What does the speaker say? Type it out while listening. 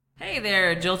Hey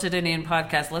there, Jilted Indian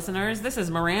podcast listeners. This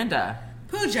is Miranda.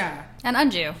 Pooja. And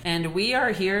Anju. And we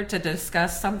are here to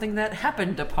discuss something that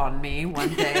happened upon me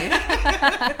one day.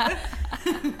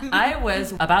 I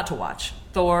was about to watch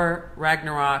Thor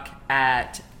Ragnarok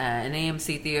at an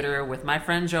AMC theater with my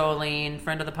friend Jolene,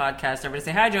 friend of the podcast. Everybody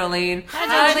say hi, Jolene.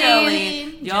 Hi,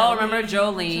 Jolene. Y'all remember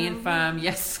Jolene from,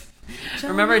 yes.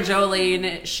 Remember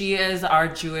Jolene? She is our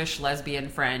Jewish lesbian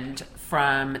friend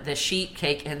from the sheet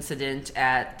cake incident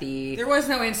at the... There was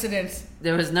no incident.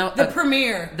 There was no... The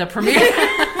premiere. The premiere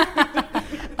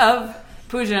of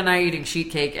Pooja and I eating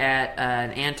sheet cake at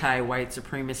an anti-white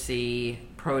supremacy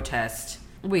protest.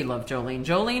 We love Jolene.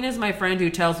 Jolene is my friend who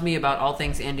tells me about all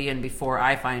things Indian before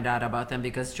I find out about them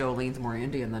because Jolene's more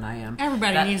Indian than I am.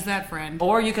 Everybody needs that friend.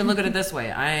 Or you can look at it this way.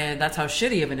 That's how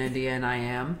shitty of an Indian I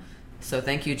am. So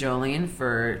thank you, Jolene,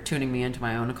 for tuning me into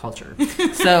my own culture.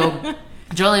 So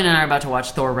Jolene and I are about to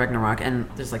watch Thor Ragnarok, and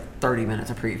there's like 30 minutes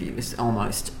of previews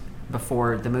almost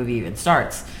before the movie even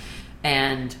starts.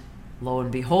 And lo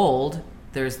and behold,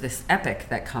 there's this epic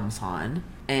that comes on,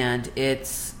 and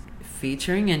it's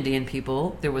featuring Indian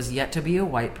people. There was yet to be a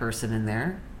white person in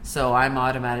there, so I'm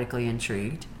automatically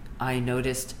intrigued. I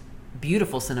noticed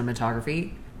beautiful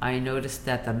cinematography. I noticed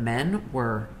that the men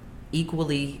were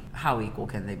equally, how equal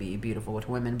can they be? Beautiful with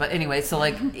women. But anyway, so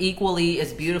like equally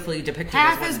as beautifully depicted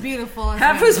Half as as beautiful as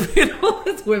Half women. as beautiful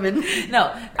as women.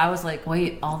 No, I was like,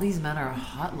 wait, all these men are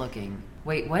hot looking.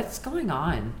 Wait, what's going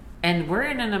on? And we're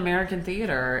in an American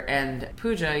theater, and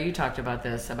Pooja, you talked about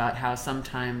this, about how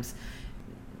sometimes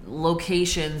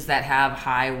locations that have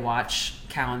high watch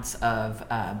counts of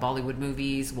Bollywood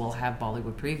movies will have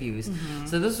Bollywood previews. Mm-hmm.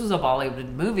 So this was a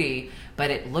Bollywood movie,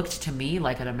 but it looked to me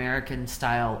like an American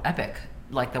style epic,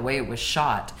 like the way it was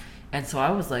shot. And so I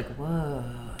was like, whoa.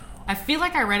 I feel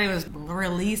like I read it was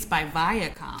released by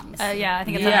Viacom. Yeah, I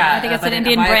think it's an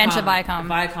Indian branch of Viacom.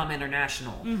 Viacom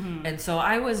International. Mm-hmm. And so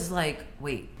I was like,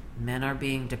 wait, men are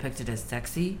being depicted as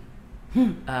sexy?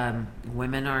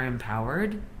 Women are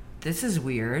empowered? This is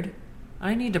weird.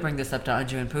 I need to bring this up to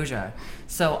Anju and Pooja.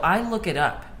 So I look it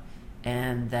up,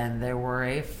 and then there were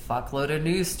a fuckload of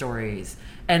news stories.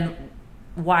 And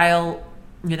while,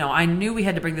 I knew we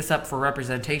had to bring this up for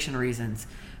representation reasons,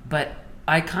 but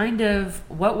I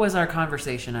what was our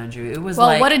conversation, Anju? It was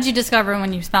what did you discover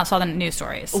when you saw the news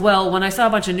stories? Well, when I saw a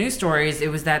bunch of news stories,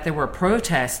 it was that there were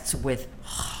protests with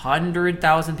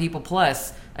 100,000 people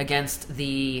plus against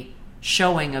the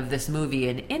showing of this movie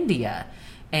in India.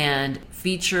 And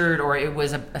featured, or it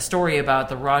was a story about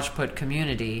the Rajput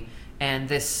community, and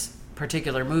this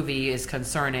particular movie is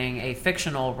concerning a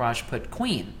fictional Rajput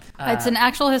queen. It's an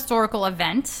actual historical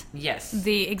event. Yes.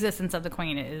 The existence of the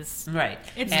queen is right.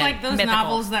 It's like those mythical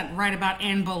novels that write about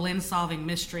Anne Boleyn solving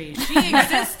mysteries. She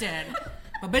existed.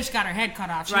 But bitch got her head cut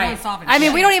off. She wasn't solving shit. I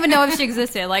mean, we don't even know if she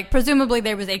existed. Like, presumably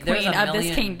there was a queen of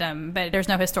this kingdom, but there's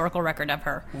no historical record of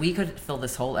her. We could fill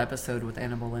this whole episode with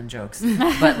Anne Boleyn jokes.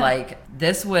 But,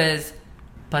 this was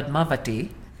Padmavati.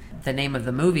 The name of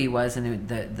the movie was, and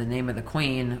the name of the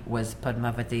queen was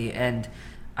Padmavati. And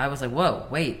I was like, whoa,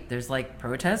 wait, there's,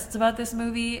 protests about this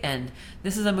movie? And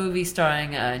this is a movie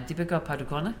starring Deepika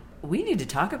Padukone. We need to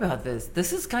talk about this.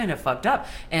 This is kind of fucked up.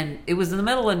 And it was in the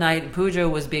middle of the night, and Pooja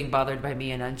was being bothered by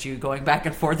me and Anju going back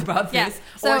and forth about this.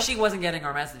 Or she wasn't getting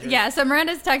our messages. Yeah, so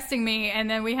Miranda's texting me, and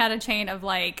then we had a chain of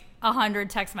 100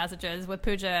 text messages with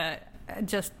Pooja.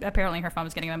 Just apparently her phone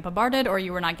was getting bombarded, or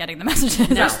you were not getting the messages.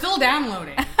 They're still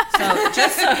downloading. So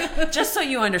just so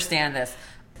you understand this,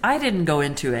 I didn't go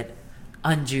into it.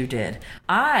 Anju did.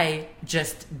 I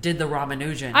just did the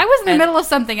Ramanujan. I was in the middle of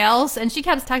something else, and she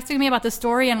kept texting me about the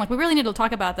story, and we really need to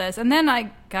talk about this. And then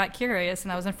I got curious,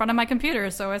 and I was in front of my computer,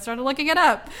 so I started looking it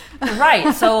up.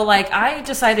 Right. So, I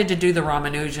decided to do the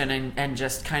Ramanujan and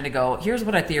just kind of go, here's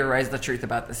what I theorize the truth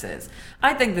about this is.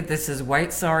 I think that this is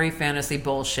white, sorry fantasy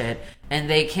bullshit, and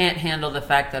they can't handle the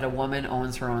fact that a woman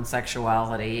owns her own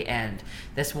sexuality, and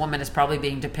this woman is probably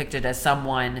being depicted as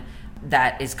someone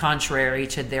that is contrary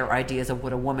to their ideas of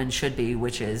what a woman should be,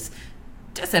 which is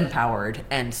disempowered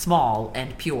and small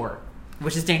and pure,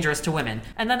 which is dangerous to women.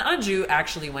 And then Anju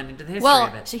actually went into the history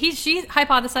of it. She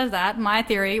hypothesized that. My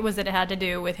theory was that it had to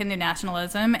do with Hindu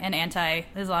nationalism and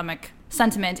anti-Islamic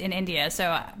sentiment in India.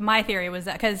 So my theory was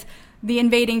that because the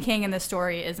invading king in the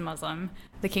story is Muslim,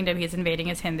 the kingdom he's invading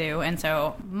is Hindu, and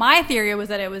so my theory was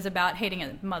that it was about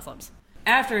hating Muslims.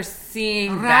 After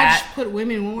seeing that, Rajput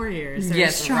women warriors.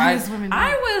 Yes,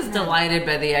 I was delighted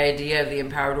by the idea of the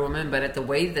empowered woman, but at the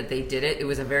way that they did it, it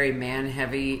was a very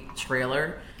man-heavy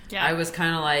trailer. Yeah. I was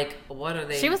kind of like, what are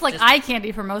they? She was like just- eye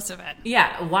candy for most of it.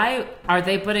 Yeah, why are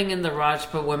they putting in the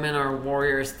Rajput women or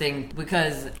warriors thing?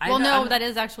 Because That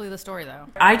is actually the story, though.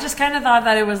 I just kind of thought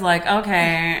that it was like,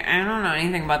 okay, I don't know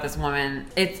anything about this woman.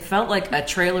 It felt like a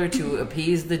trailer to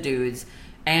appease the dudes,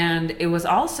 and it was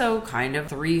also kind of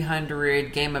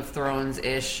 300 Game of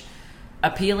Thrones-ish,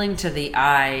 appealing to the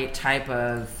eye type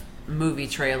of movie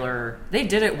trailer. They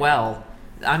did it well.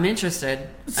 I'm interested.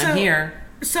 I'm here.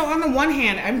 So on the one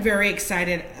hand, I'm very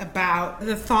excited about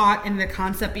the thought and the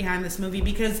concept behind this movie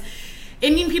because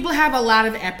Indian people have a lot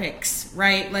of epics,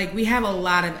 right? Like we have a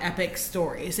lot of epic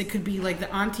stories. It could be like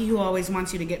the auntie who always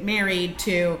wants you to get married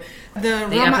to the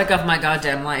epic of my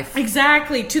goddamn life.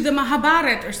 Exactly, to the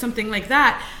Mahabharata or something like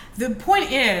that. The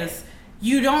point is,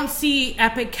 you don't see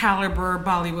epic caliber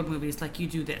Bollywood movies like you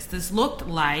do this. This looked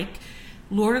like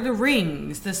Lord of the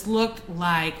Rings. This looked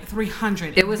like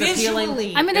 300. It was visually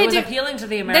appealing. I mean, It was appealing to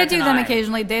the American They do them eye.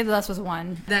 occasionally. Devdas was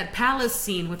one. That palace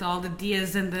scene with all the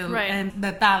diyas and the Right. and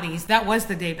the thalis, that was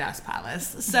the Devdas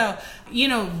Palace. So,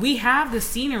 we have the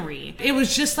scenery. It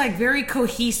was just like very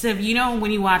cohesive.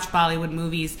 When you watch Bollywood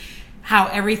movies, how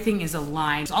everything is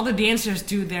aligned. All the dancers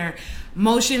do their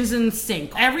motions in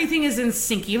sync. Everything is in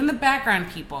sync, even the background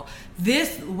people.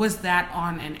 This was that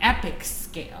on an epic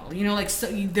scale.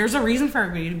 There's a reason for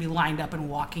everybody to be lined up and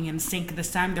walking in sync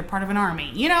this time. They're part of an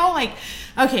army.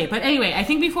 Okay, but anyway, I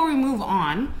think before we move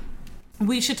on,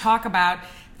 we should talk about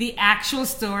the actual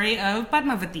story of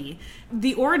Padmavati.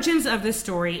 The origins of this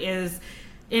story is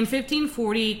in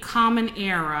 1540 Common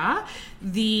Era.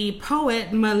 The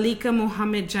poet Malika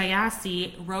Muhammad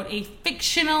Jayasi wrote a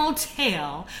fictional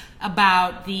tale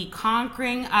about the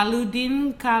conquering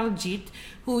Alauddin Khaljit,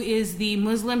 who is the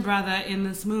Muslim brother in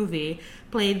this movie,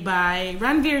 played by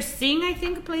Ranveer Singh, I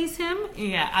think plays him.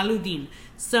 Yeah, Alauddin.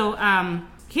 So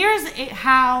here's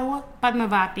how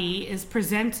Padmavati is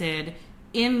presented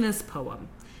in this poem.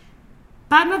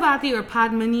 Padmavati or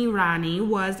Padmini Rani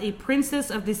was a princess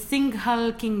of the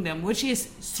Singhal kingdom, which is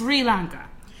Sri Lanka.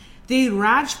 The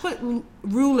Rajput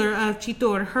ruler of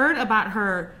Chittor heard about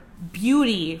her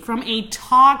beauty from a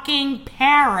talking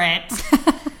parrot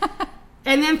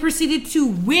and then proceeded to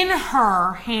win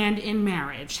her hand in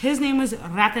marriage. His name was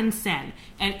Ratan Sen,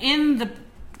 and in the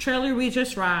trailer we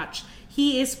just watched,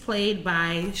 he is played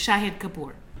by Shahid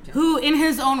Kapoor, who in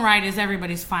his own right is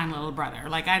everybody's fine little brother.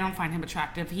 Like, I don't find him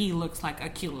attractive. He looks like a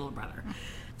cute little brother.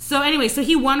 So anyway,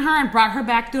 he won her and brought her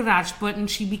back to Rajput, and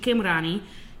she became Rani.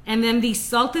 And then the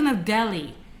Sultan of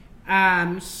Delhi,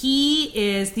 he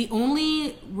is the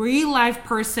only real-life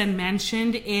person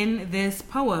mentioned in this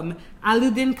poem,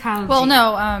 Alauddin Khaljit. Well,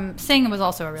 no, Singh was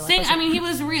also a real Singh, person. I mean, he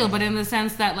was real, but in the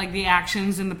sense that, like, the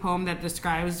actions in the poem that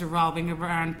describes revolving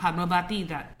around Padmavati,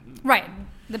 that... Right.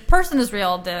 The person is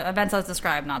real, the events as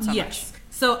described, not so Yes.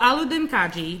 So Alauddin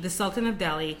Khaji, the Sultan of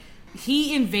Delhi,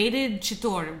 he invaded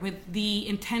Chittor with the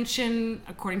intention,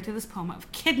 according to this poem,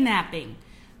 of kidnapping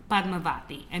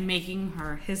Padmavati and making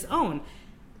her his own.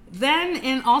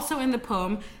 Then, also in the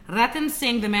poem, Ratan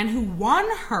Singh, the man who won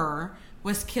her,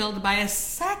 was killed by a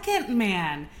second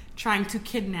man trying to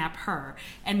kidnap her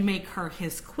and make her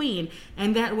his queen.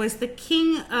 And that was the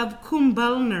king of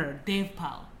Kumbhalner,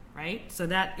 Devpal, right? So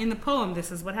that, in the poem,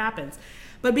 this is what happens.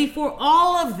 But before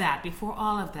all of that,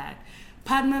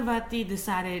 Padmavati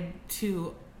decided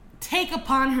to take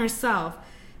upon herself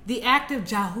the act of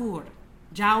Jauhur,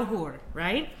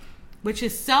 right? Which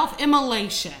is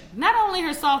self-immolation. Not only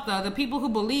herself, though, the people who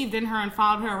believed in her and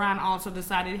followed her around also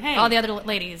decided, hey... All the other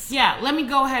ladies. Yeah, let me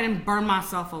go ahead and burn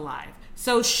myself alive.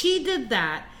 So she did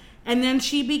that, and then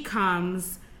she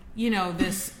becomes,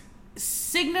 this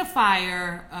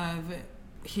signifier of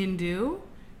Hindu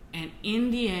and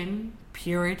Indian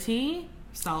purity,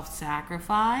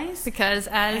 self-sacrifice, Because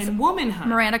as and womanhood.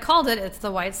 Miranda called it, it's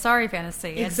the white sari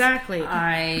fantasy. Exactly.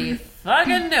 I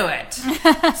fucking knew it.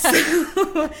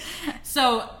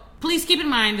 So please keep in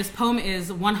mind this poem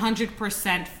is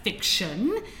 100%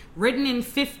 fiction, written in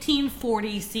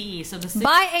 1540 CE. So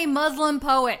By a Muslim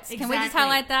poet. Can we just Exactly.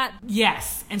 highlight that?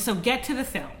 Yes, and so get to the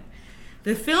film.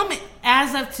 The film,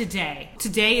 as of today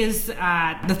is the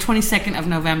 22nd of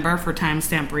November for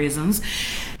timestamp reasons,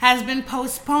 has been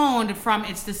postponed from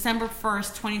its December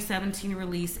 1st, 2017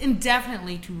 release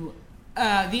indefinitely to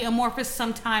the Amorphous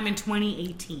sometime in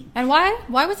 2018. And why?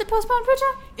 Why was it postponed,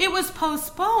 Pooja? It was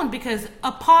postponed because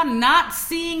upon not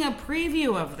seeing a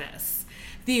preview of this,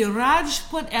 the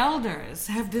Rajput elders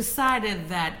have decided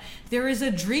that there is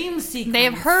a dream sequence. They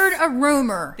have heard a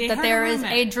rumor They that heard there a is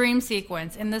rumor. a dream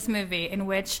sequence in this movie in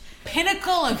which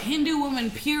Pinnacle of Hindu woman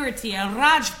purity, a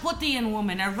Rajputian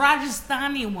woman, a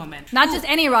Rajasthani woman. not just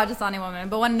any Rajasthani woman,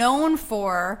 but one known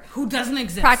for Who doesn't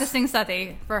exist. practicing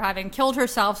sati, for having killed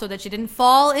herself so that she didn't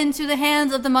fall into the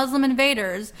hands of the Muslim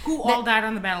invaders. Who all died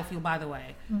on the battlefield, by the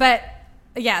way. But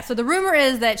yeah, so the rumor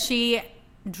is that she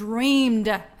dreamed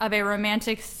of a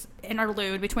romantic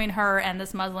interlude between her and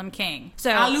this Muslim king. So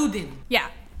Aludin. yeah,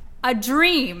 a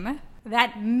dream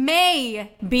that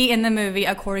may be in the movie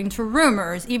according to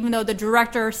rumors, even though the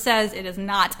director says it is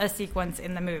not a sequence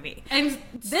in the movie. And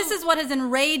This is what has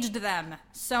enraged them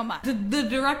so much. the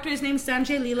director is named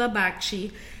Sanjay Leela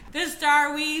Bakshi. The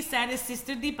star we said is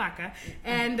Sister Deepika.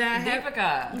 And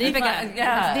Deepika. Deepika.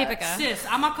 Yeah. It's Deepika. Sis.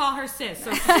 I'm going to call her Sis.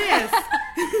 So Sis.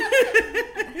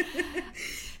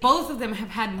 Both of them have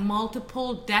had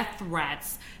multiple death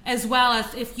threats, as well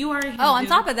as if you are Hindu, Oh, on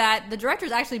top of that, the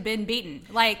director's actually been beaten.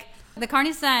 Like, the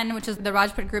Karni Sen, which is the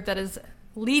Rajput group that is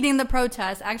leading the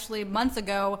protest, actually months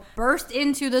ago burst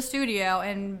into the studio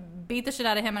and beat the shit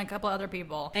out of him and a couple other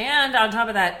people. And on top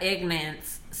of that,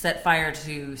 Ignatz set fire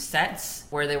to sets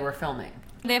where they were filming.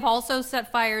 They've also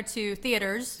set fire to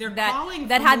theaters They're that calling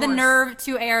that for had the more. nerve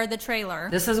to air the trailer.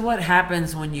 This is what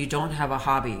happens when you don't have a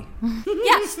hobby.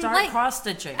 Yeah, Start like,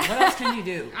 cross-stitching. What else can you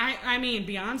do? I mean,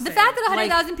 Beyonce. the fact that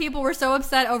 100,000 people were so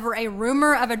upset over a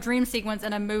rumor of a dream sequence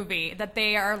in a movie that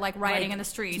they are like rioting Like, in the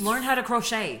streets. Learn how to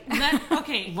crochet.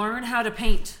 Okay, Learn how to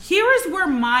paint. here is where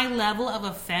my level of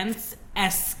offense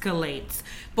escalates,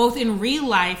 both in real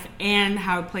life and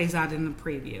how it plays out in the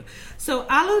preview. So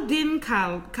Alauddin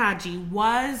Khaji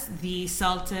was the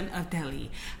Sultan of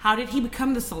Delhi. How did he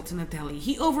become the Sultan of Delhi?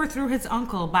 He overthrew his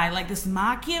uncle by like this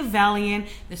Machiavellian,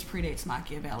 this predates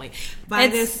Machiavelli, by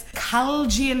It's- this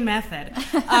Khaljian method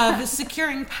of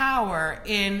securing power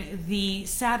in the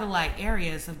satellite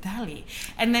areas of Delhi.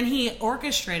 And then he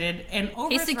orchestrated an overthrow.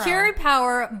 He secured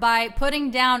power by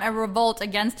putting down a revolt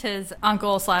against his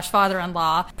uncle /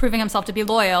 father-in-law, proving himself to be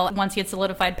loyal once he had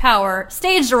solidified power,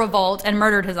 staged a revolt, and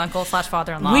murdered his uncle /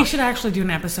 father-in-law. We should actually do an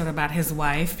episode about his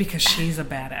wife because she's a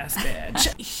badass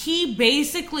bitch. He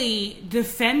basically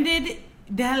defended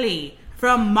Delhi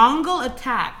from Mongol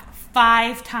attack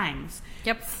 5 times.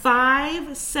 Yep.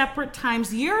 5 separate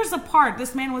times, years apart.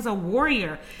 This man was a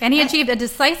warrior. And he achieved a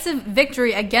decisive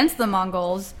victory against the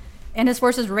Mongols, and his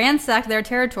forces ransacked their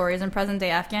territories in present-day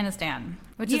Afghanistan,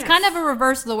 which is Yes. kind of a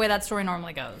reverse of the way that story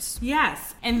normally goes.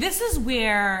 Yes. And this is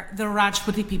where the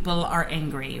Rajputi people are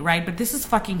angry, right? But this is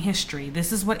fucking history.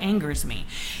 This is what angers me.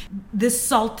 This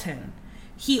Sultan,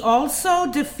 he also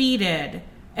defeated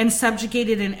and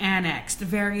subjugated and annexed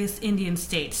various Indian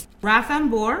states.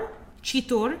 Ranthambore,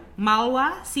 Chittor,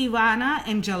 Malwa, Sivana,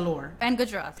 and Jalore. And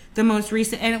Gujarat. The most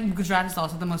recent, and Gujarat is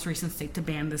also the most recent state to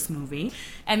ban this movie.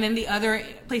 And then the other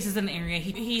places in the area,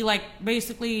 he like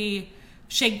basically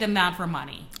shake them down for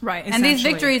money. Right. And these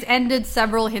essentially. victories ended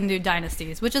several Hindu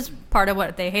dynasties, which is part of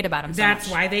what they hate about him so That's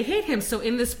much. why they hate him. So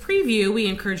in this preview, we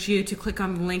encourage you to click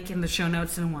on the link in the show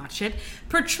notes and watch it.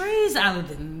 Portrays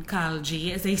Alauddin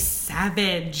Khalji as a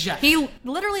savage.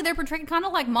 They're portrayed kind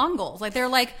of like Mongols. Like, they're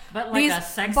like But like these a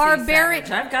sexy barbaric.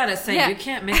 savage. I've got to say, Yeah. you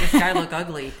can't make this guy look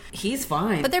ugly. He's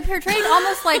fine. But they're portrayed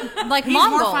almost like He's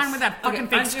Mongols. more fine with that fucking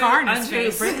fake scar in his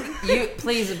face.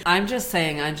 Please. I'm just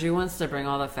saying, Anju wants to bring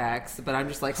all the facts, but I'm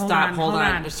just like, Hold stop, on, hold hold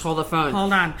on, on. just hold the phone.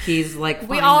 Hold on. He's like,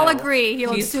 We fine, all though. agree he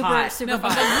looks He's super, hot. super No,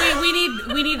 fine.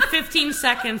 but we need 15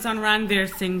 seconds on Ranveer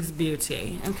Singh's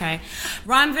beauty. Okay,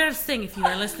 Ranveer Singh, if you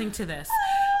are listening to this,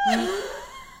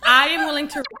 I am willing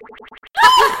to.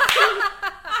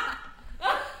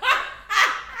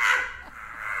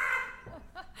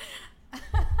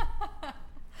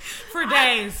 For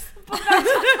days.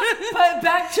 But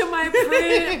back to my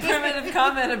primitive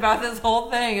comment about this whole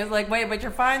thing. It's like, wait, but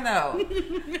you're fine though.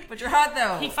 But you're hot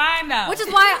though. He fine though. Which is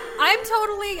why I'm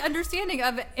totally understanding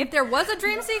of if there was a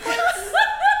dream sequence.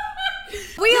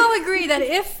 We all agree that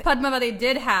if Padmavati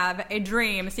did have a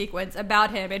dream sequence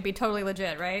about him, it'd be totally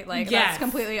legit, right? Like, Yes. that's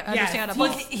completely Yes. understandable.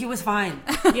 He was fine.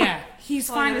 Yeah, he's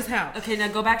fine as hell. Okay, now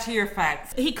go back to your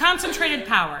facts. He concentrated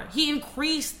power. He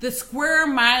increased the square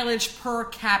mileage per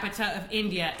capita of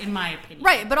India, in my opinion.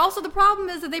 Right, but also the problem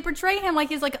is that they portray him like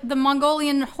he's like the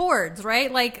Mongolian hordes,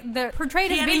 right? Like, they're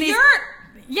portrayed He as had being a these... yurt.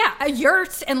 Yeah, a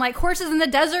yurt and like horses in the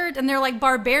desert, and they're like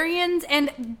barbarians.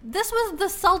 And this was the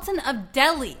Sultan of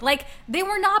Delhi. Like, they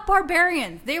were not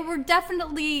barbarians. They were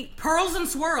definitely Pearls and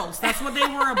swirls. That's what they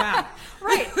were about.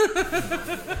 right.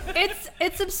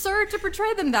 It's absurd to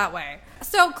portray them that way.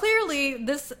 So clearly,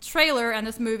 this trailer and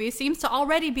this movie seems to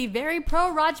already be very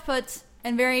pro Rajput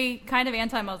and very kind of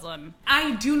anti-Muslim.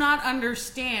 I do not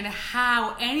understand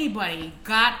how anybody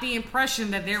got the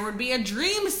impression that there would be a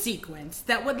dream sequence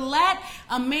that would let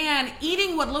a man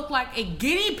eating what looked like a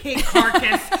guinea pig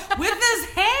carcass with his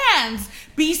hands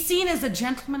be seen as a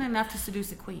gentleman enough to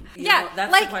seduce a queen. Yeah,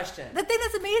 that's like, the question. The thing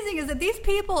that's amazing is that these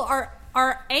people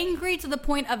are angry to the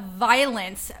point of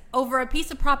violence over a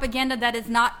piece of propaganda that is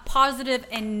not positive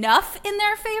enough in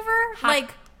their favor.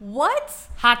 Like, what?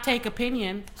 Hot take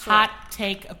opinion. Sure. Hot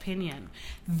take opinion.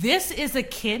 This is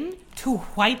akin to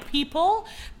white people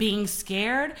being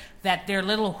scared that their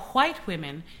little white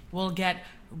women will get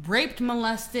raped,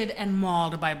 molested, and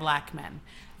mauled by black men.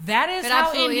 That is It how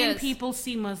absolutely Indian is. people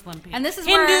see Muslim people. And this is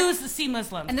Hindus see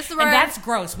Muslims. And this is where that's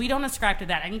gross. We don't ascribe to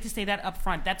that. I need to say that up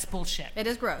front. That's bullshit. It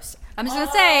is gross. I'm just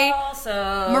gonna say,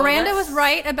 Also, Miranda was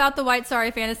right about the white sari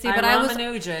fantasy, but I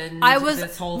was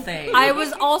this whole thing. I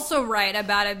was also right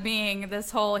about it being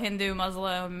this whole Hindu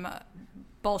Muslim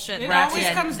bullshit. It Rats always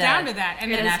and comes down to that.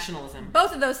 And and it is- nationalism.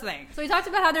 Both of those things. So we talked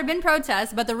about how there have been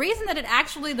protests, but the reason that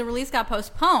the release got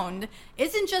postponed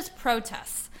isn't just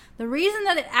protests. The reason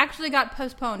that it actually got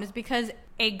postponed is because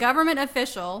a government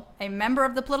official, a member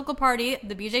of the political party,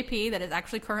 the BJP, that is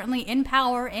actually currently in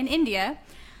power in India,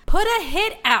 put a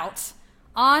hit out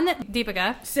on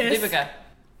Deepika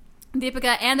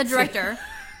and the director,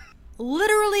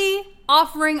 literally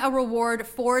offering a reward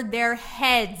for their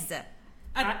heads.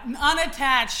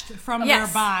 Unattached from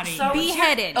Yes. their body. So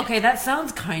Beheaded. Okay, that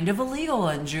sounds kind of illegal,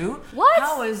 Anju. What?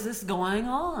 How is this going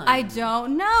on? I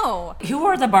don't know. Who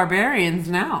are the barbarians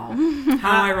now?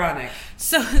 How ironic.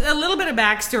 So a little bit of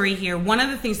backstory here. One of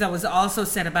the things that was also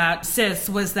said about Sis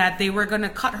was that they were going to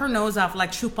cut her nose off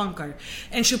like Shupankar.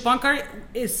 And Shupankar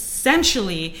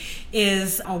essentially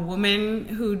is a woman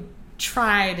who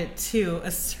tried to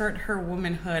assert her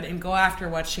womanhood and go after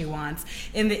what she wants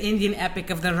in the Indian epic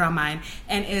of the Ramayana,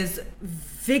 and is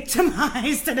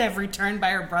victimized at every turn by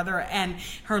her brother and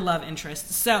her love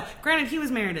interest. So, granted, he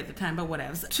was married at the time, but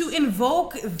whatevs. To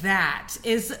invoke that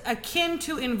is akin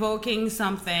to invoking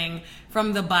something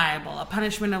from the Bible, a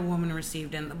punishment a woman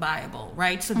received in the Bible,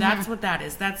 right? So that's what that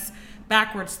is. That's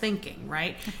backwards thinking,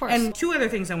 right? Of course. And two other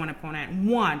things I want to point out.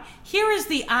 One, here is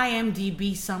the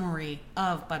IMDb summary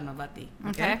of Padmavati.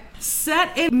 Okay.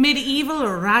 Set in medieval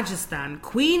Rajasthan,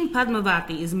 Queen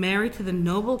Padmavati is married to the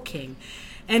noble king,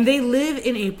 and they live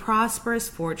in a prosperous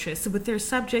fortress with their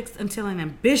subjects until an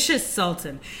ambitious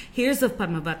sultan hears of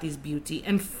Padmavati's beauty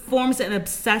and forms an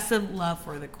obsessive love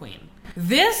for the queen.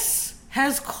 This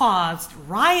has caused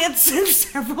riots in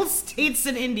several states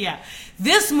in India.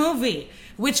 This movie,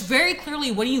 which very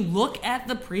clearly, when you look at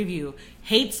the preview,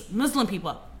 hates Muslim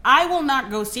people. I will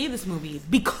not go see this movie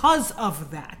because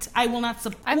of that. I will not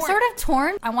support. I'm sort of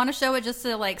torn. I want to show it just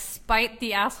to like spite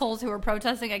the assholes who are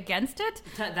protesting against it.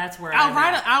 That's where I'll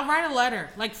write a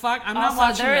letter. Like fuck, I'm not Also,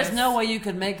 watching there this. is no way you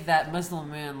could make that Muslim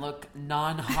man look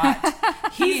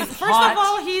non-hot. He's First hot of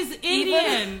all, he's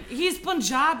Indian. He's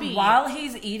Punjabi. while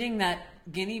he's eating that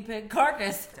guinea pig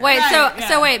carcass. Wait, Right, yeah.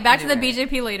 so wait, back to Anyway. the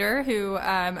BJP leader who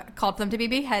called for them to be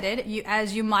beheaded.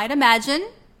 As you might imagine,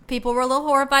 people were a little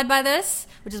horrified by this,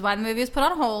 which is why the movie was put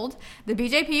on hold. The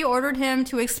BJP ordered him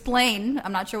to explain.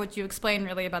 I'm not sure what you explain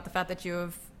really about the fact that you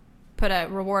have put a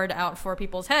reward out for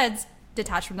people's heads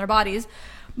detached from their bodies.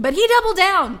 But he doubled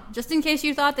down, just in case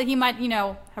you thought that he might,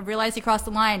 have realized he crossed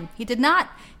the line. He did not.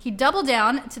 He doubled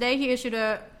down. Today he issued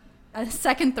a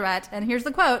second threat, and here's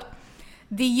the quote.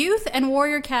 The youth and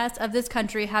warrior cast of this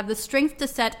country have the strength to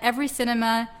set every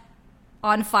cinema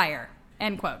on fire.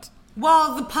 End quote.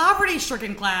 Well, the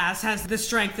poverty-stricken class has the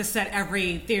strength to set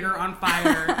every theater on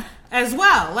fire as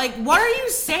well. Like, what are you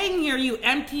saying here, you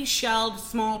empty-shelled,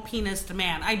 small-penised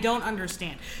man? I don't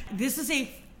understand. This is a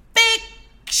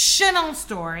fictional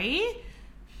story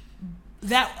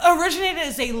that originated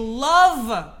as a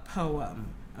love poem,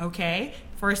 okay?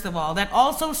 First of all, that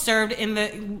also served in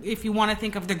the, if you want to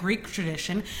think of the Greek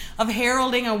tradition, of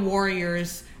heralding a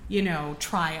warrior's,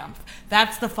 triumph.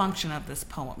 That's the function of this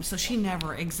poem. So she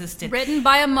never existed. Written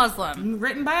by a Muslim.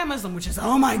 Which is,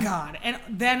 oh my God. And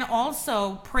then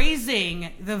also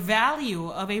praising the value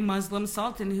of a Muslim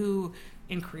sultan who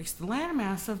increased the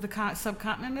landmass of the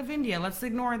subcontinent of India. Let's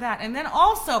ignore that. And then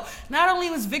also, not only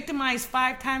was victimized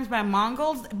 5 times by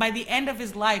Mongols, by the end of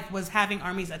his life was having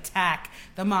armies attack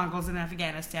the Mongols in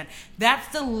Afghanistan.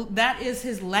 That is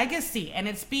his legacy, and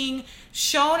it's being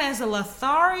shown as a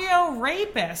Lothario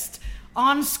rapist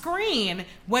on screen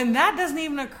when that doesn't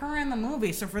even occur in the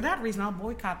movie. So for that reason, I'll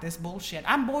boycott this bullshit.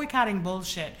 I'm boycotting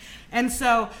bullshit. And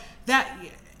so that's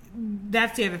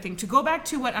the other thing. To go back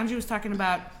to what Anju was talking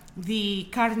about, the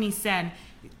Karni Sen,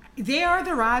 They are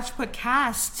the Rajput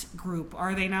caste group,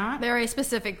 are they not? They're a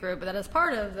specific group that is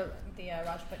part of the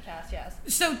Rajput caste, yes.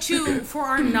 So, for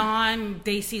our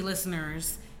non-Desi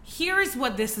listeners, here's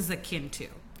what this is akin to.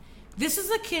 This is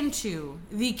akin to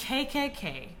the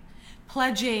KKK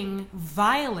pledging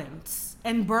violence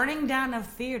and burning down of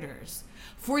theaters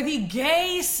for the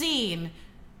gay scene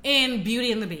in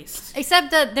Beauty and the Beast.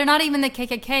 Except that they're not even the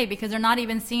KKK because they're not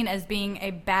even seen as being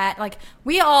a bad... Like,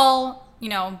 we all,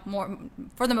 more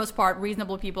for the most part,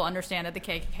 reasonable people understand that the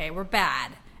KKK were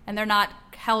bad. And they're not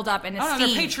held up in esteem. Oh, no,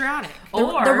 they're patriotic.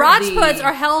 The Rajputs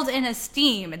are held in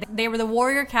esteem. They were the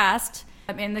warrior caste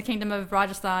in the kingdom of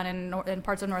Rajasthan and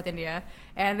parts of North India.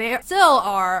 And they still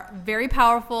are very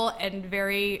powerful and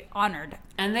very honored.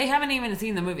 And they haven't even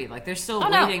seen the movie. Like, they're still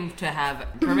waiting to have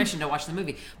permission to watch the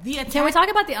movie. Can we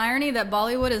talk about the irony that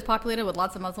Bollywood is populated with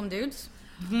lots of Muslim dudes?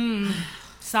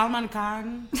 Salman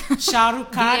Khan, Shah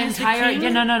Rukh Khan. The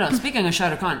entire... No. Speaking of Shah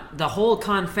Rukh Khan, the whole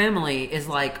Khan family is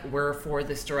like, we're for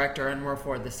this director and we're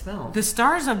for this film. The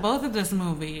stars of both of this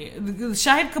movie,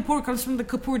 Shahid Kapoor comes from the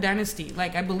Kapoor dynasty,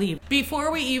 I believe.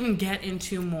 Before we even get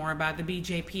into more about the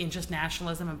BJP and just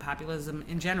nationalism and populism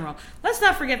in general, let's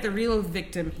not forget the real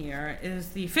victim here is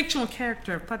the fictional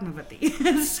character of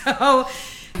Padmavati.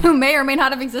 Who may or may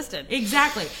not have existed.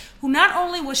 Exactly. Who not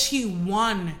only was she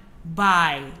won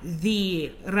by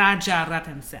the Raja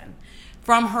Ratan Sen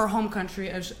from her home country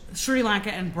of Sri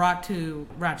Lanka and brought to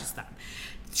Rajasthan.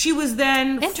 She was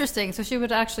then... Interesting. So she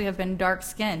would actually have been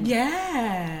dark-skinned.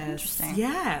 Yes. Interesting.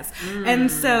 Yes.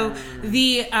 And so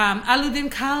the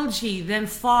Alauddin Khalji then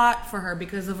fought for her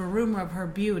because of a rumor of her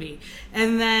beauty.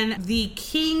 And then the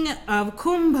king of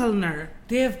Kumbhalner,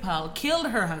 Devpal, killed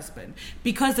her husband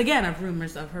because, again, of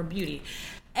rumors of her beauty.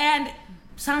 And...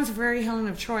 sounds very Helen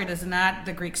of Troy, does it not?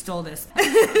 The Greeks stole this. We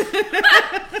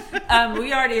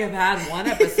already have had one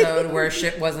episode where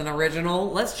shit wasn't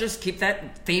original. Let's just keep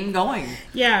that theme going.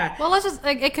 Yeah. Well,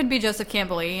 it could be Joseph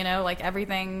Campbell,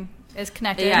 everything is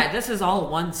connected. Yeah, this is all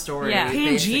one story. Yeah.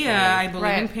 Pangea, I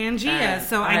believe in Pangea,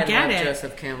 so I get it.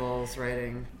 Joseph Campbell's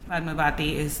writing.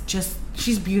 Padmavati is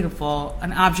she's beautiful,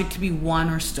 an object to be won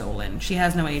or stolen. She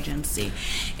has no agency.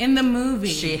 In the movie...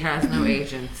 she has no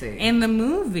agency. In the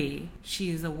movie,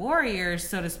 she's a warrior,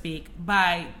 so to speak,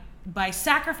 by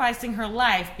sacrificing her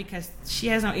life because she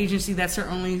has no agency. That's her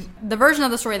only... The version of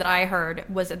the story that I heard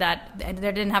was that they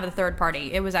didn't have a third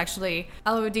party. It was actually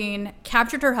Alauddin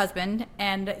captured her husband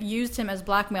and used him as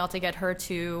blackmail to get her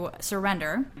to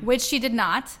surrender, which she did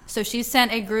not. So she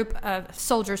sent a group of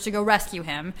soldiers to go rescue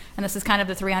him. And this is kind of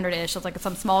the 300-ish. It's like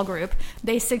some small group.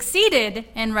 They succeeded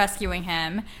in rescuing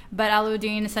him, but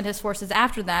Alauddin sent his forces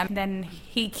after them. Then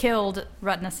he killed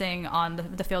Ratna Singh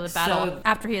on the field of battle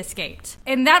after he escaped.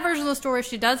 In that version of the story,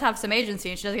 she does have some agency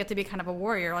and she does get to be kind of a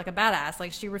warrior, like a badass.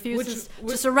 Like, she refuses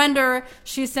to surrender.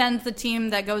 She sends the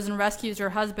team that goes and rescues her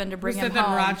husband to bring him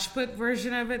home. Was that the Rajput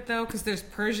version of it, though? Because there's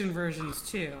Persian versions,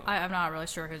 too. I'm not really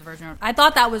sure whose version of it. I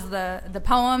thought that was the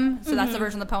poem, so that's the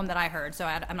version of the poem that I heard, so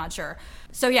I'm not sure.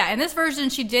 So yeah, in this version,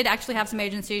 she did actually have some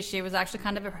agency. She was actually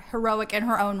kind of heroic in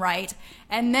her own right.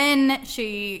 And then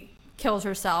she kills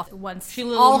herself once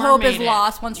all hope is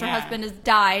lost, once her husband has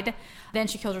died. Then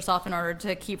she kills herself in order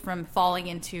to keep from falling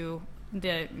into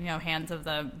the hands of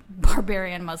the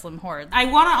barbarian Muslim horde. I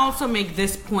want to also make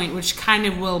this point, which kind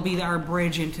of will be our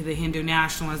bridge into the Hindu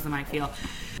nationalism, I feel.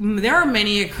 There are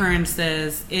many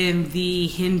occurrences in the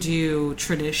Hindu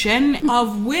tradition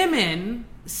of women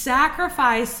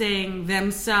sacrificing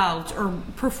themselves or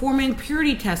performing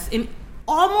purity tests in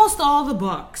almost all the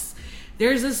books.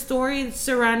 There's a story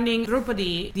surrounding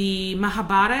Draupadi, the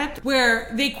Mahabharata,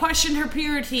 where they questioned her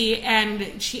purity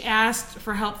and she asked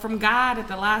for help from God at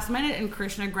the last minute, and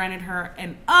Krishna granted her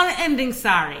an unending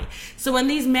sari. So when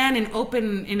these men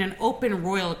in an open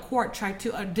royal court tried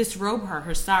to disrobe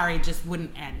her sari just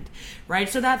wouldn't end, right?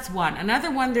 So that's one.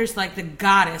 Another one, there's like the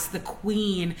goddess, the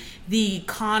queen, the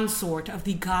consort of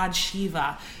the god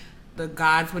Shiva. The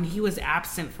gods, when he was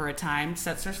absent for a time,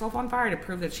 sets herself on fire to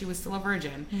prove that she was still a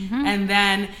virgin. Mm-hmm. And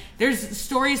then there's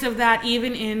stories of that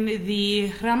even in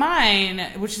the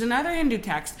Ramayana, which is another Hindu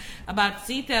text, about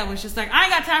Sita, which is like, I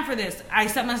ain't got time for this. I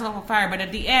set myself on fire. But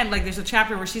at the end, like, there's a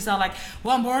chapter where she's all like,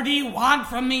 what more do you want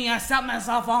from me? I set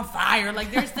myself on fire.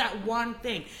 Like, there's that one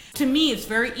thing. To me, it's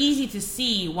very easy to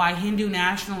see why Hindu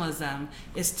nationalism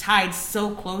is tied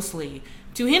so closely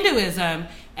to Hinduism,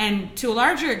 and to a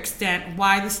larger extent,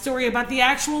 why the story about the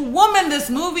actual woman this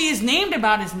movie is named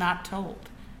about is not told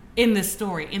in this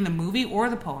story, in the movie or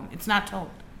the poem. It's not told.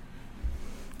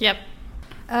 Yep.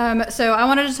 So I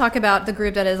wanted to talk about the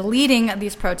group that is leading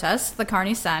these protests, the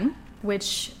Karni Sen,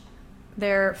 which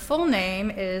their full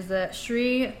name is the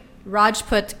Sri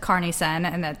Rajput Karni Sen,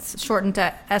 and that's shortened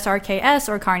to SRKS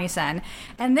or Karni Sen.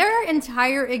 And their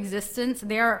entire existence,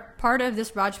 they are part of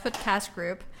this Rajput caste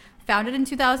group, founded in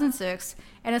 2006.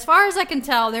 And as far as I can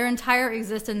tell, their entire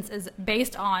existence is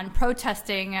based on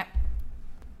protesting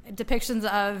depictions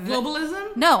of...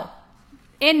 Globalism? No.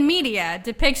 In media,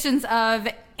 depictions of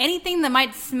anything that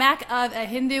might smack of a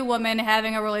Hindu woman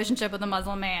having a relationship with a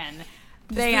Muslim man.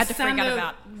 They have to freak out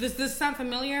about. Does this sound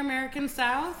familiar, American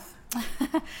South?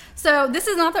 So this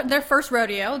is not their first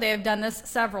rodeo. They have done this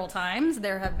several times.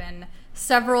 There have been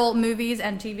several movies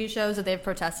and TV shows that they've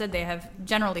protested. They have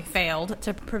generally failed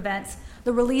to prevent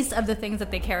the release of the things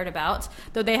that they cared about,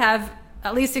 though they have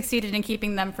at least succeeded in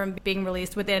keeping them from being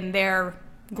released within their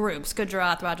groups,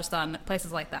 Gujarat, Rajasthan,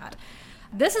 places like that.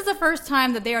 This is the first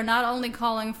time that they are not only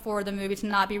calling for the movie to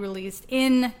not be released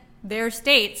in their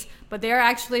states, but they're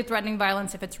actually threatening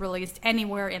violence if it's released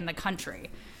anywhere in the country.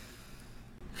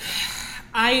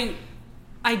 I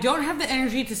don't have the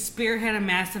energy to spearhead a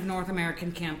massive North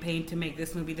American campaign to make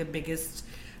this movie the biggest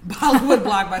Bollywood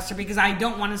blockbuster, because I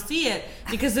don't want to see it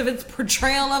because of its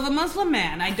portrayal of a Muslim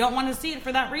man. I don't want to see it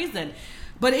for that reason.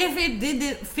 But if it did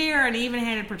the fair and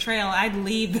even-handed portrayal, I'd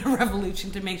lead the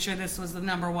revolution to make sure this was the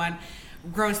 #1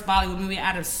 gross Bollywood movie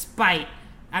out of spite.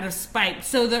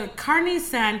 So the Karni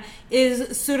Sen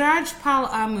is Suraj Pal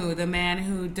Amu, the man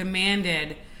who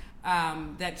demanded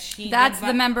that she... That's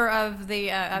the member of the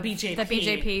BJP. The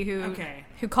BJP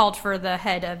who called for the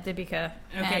head of Deepika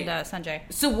and Sanjay.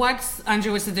 So what's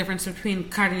the difference between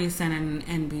Karni Sen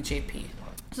and BJP?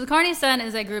 So the Karni Sen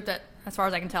is a group that, as far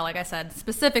as I can tell, like I said,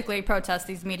 specifically protests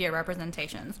these media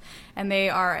representations. And they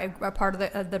are a part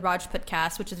of the Rajput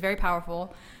caste, which is very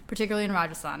powerful, particularly in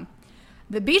Rajasthan.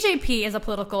 The BJP is a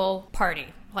political party,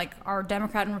 like our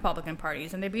Democrat and Republican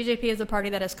parties. And the BJP is a party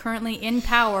that is currently in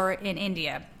power in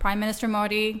India. Prime Minister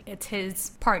Modi, it's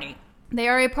his party. They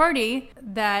are a party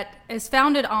that is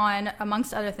founded on,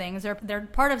 amongst other things, they're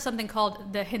part of something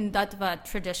called the Hindutva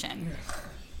tradition.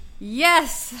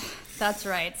 Yes, that's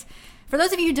right. For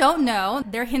those of you who don't know,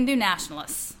 they're Hindu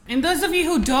nationalists. And those of you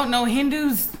who don't know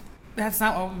Hindus, that's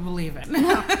not what we believe in.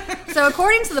 No. So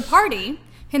according to the party,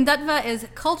 Hindutva is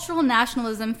cultural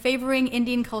nationalism favoring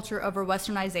Indian culture over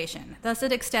westernization. Thus,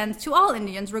 it extends to all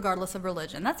Indians regardless of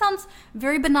religion. That sounds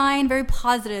very benign, very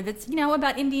positive. It's,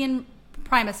 about Indian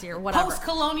primacy or whatever.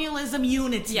 Post-colonialism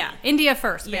unity. Yeah, India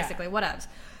first, basically. What else?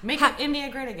 Make India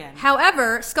great again.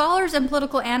 However, scholars and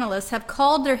political analysts have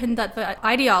called their Hindutva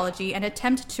ideology an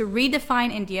attempt to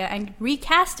redefine India and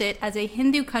recast it as a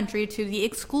Hindu country to the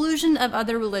exclusion of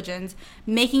other religions,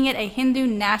 making it a Hindu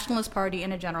nationalist party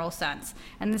in a general sense.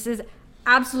 And this is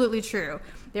absolutely true.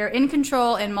 They're in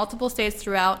control in multiple states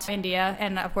throughout India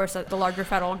and, of course, the larger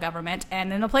federal government.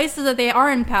 And in the places that they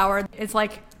are in power, it's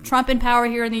like Trump in power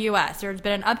here in the U.S. There's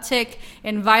been an uptick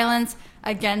in violence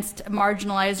against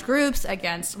marginalized groups,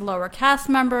 against lower caste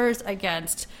members,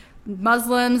 against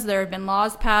Muslims. There have been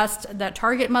laws passed that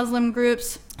target Muslim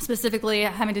groups, specifically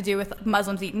having to do with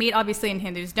Muslims eat meat, obviously, and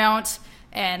Hindus don't.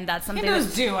 And that's something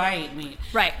Hindus do. I eat meat.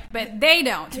 Right. But they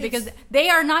don't, because they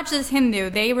are not just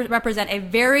Hindu. They represent a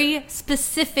very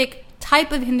specific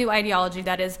type of Hindu ideology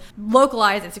that is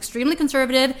localized. It's extremely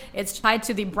conservative. It's tied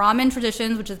to the Brahmin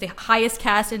traditions, which is the highest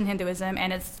caste in Hinduism,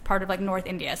 and it's part of North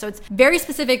India. So it's very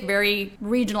specific, very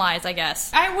regionalized, I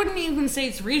guess. I wouldn't even say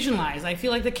it's regionalized. I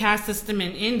feel like the caste system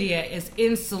in India is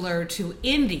insular to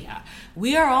India.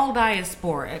 We are all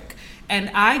diasporic. And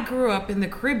I grew up in the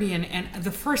Caribbean, and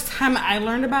the first time I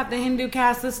learned about the Hindu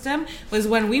caste system was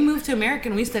when we moved to America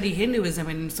and we studied Hinduism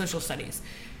in social studies.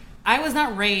 I was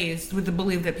not raised with the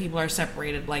belief that people are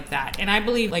separated like that. And I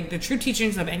believe the true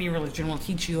teachings of any religion will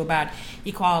teach you about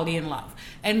equality and love.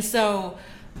 And so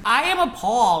I am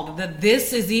appalled that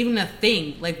this is even a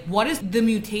thing. What is the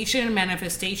mutation and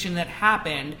manifestation that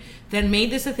happened that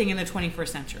made this a thing in the 21st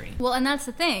century? Well, and that's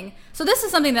the thing. So this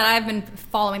is something that I've been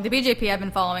following. The BJP I've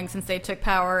been following since they took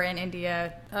power in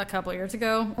India a couple of years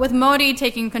ago. With Modi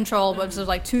taking control, which was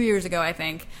 2 years ago, I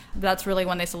think, that's really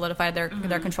when they solidified their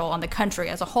control on the country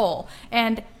as a whole.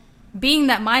 And being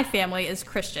that my family is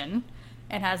Christian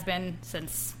and has been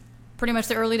since pretty much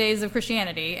the early days of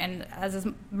Christianity, and as is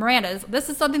Miranda's, this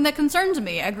is something that concerns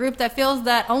me. A group that feels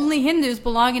that only Hindus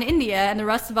belong in India and the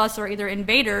rest of us are either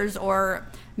invaders or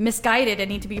misguided and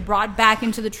need to be brought back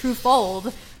into the true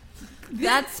fold.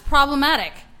 That's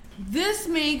problematic. This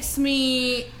makes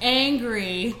me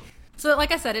angry. So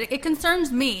like I said, it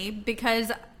concerns me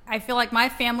because I feel like my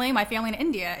family in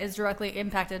India is directly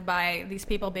impacted by these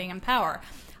people being in power.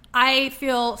 I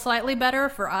feel slightly better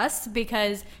for us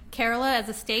because Kerala as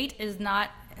a state is not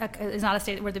a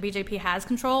state where the BJP has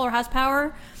control or has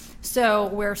power. So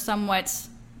we're somewhat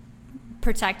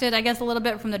protected, I guess, a little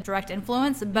bit from the direct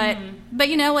influence. But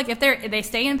you know, like if they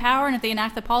stay in power and if they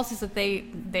enact the policies that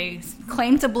they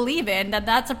claim to believe in,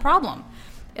 that's a problem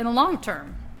in the long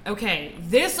term. Okay,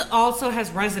 this also has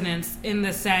resonance in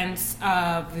the sense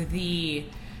of the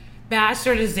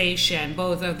bastardization,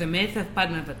 both of the myth of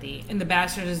Padmavati and the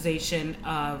bastardization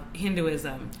of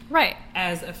Hinduism, right,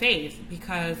 as a faith,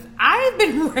 because I've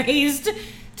been raised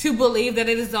to believe that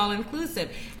it is all inclusive.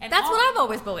 And that's what I've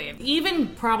always believed. Even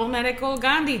problematical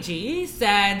Gandhiji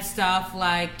said stuff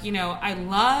like, you know, I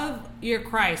love your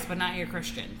Christ, but not your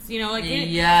Christians. You know, like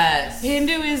yes,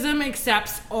 Hinduism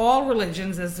accepts all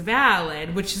religions as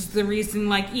valid, which is the reason,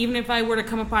 like, even if I were to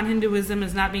come upon Hinduism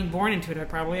as not being born into it, I'd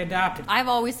probably adopt it. I've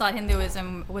always thought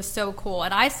Hinduism was so cool,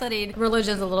 and I studied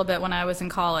religions a little bit when I was in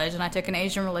college, and I took an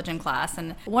Asian religion class,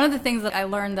 and one of the things that I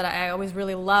learned that I always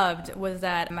really loved was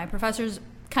that my professors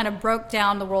kind of broke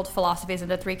down the world philosophies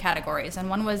into three categories, and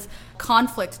one was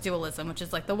conflict dualism, which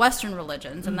is like the Western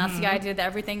religions, and that's the idea that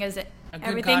everything is a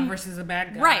good God versus a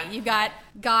bad God. Right. You've got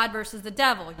God versus the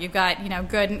devil. You've got, you know,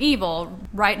 good and evil,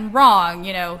 right and wrong,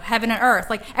 you know, heaven and earth.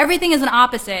 Like everything is an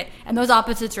opposite, and those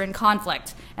opposites are in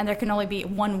conflict, and there can only be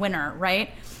one winner,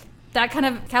 right? That kind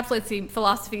of encapsulates the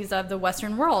philosophies of the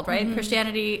Western world, right?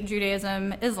 Christianity,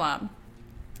 Judaism, Islam.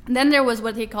 And then there was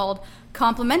what he called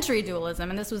complementary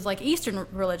dualism, and this was like Eastern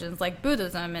religions like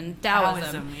Buddhism and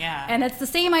Taoism. Yeah. And it's the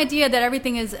same idea that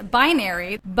everything is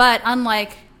binary, but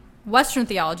unlike Western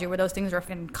theology, where those things are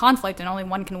in conflict and only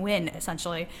one can win,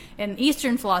 essentially, in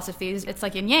Eastern philosophies, it's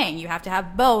like yin yang. You have to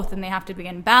have both, and they have to be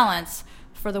in balance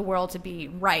for the world to be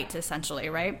right, essentially,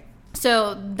 right?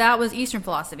 So that was Eastern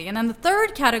philosophy. And then the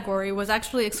third category was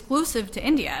actually exclusive to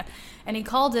India, and he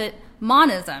called it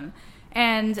monism.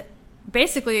 And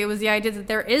basically, it was the idea that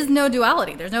there is no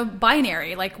duality. There's no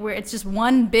binary. Like, where it's just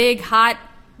one big, hot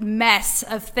mess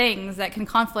of things that can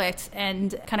conflict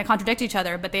and kind of contradict each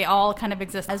other, but they all kind of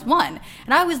exist as one.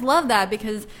 And I always loved that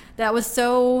because that was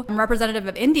so representative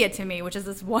of India to me, which is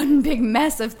this one big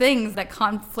mess of things that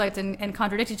conflict and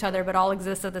contradict each other, but all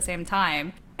exist at the same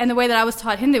time. And the way that I was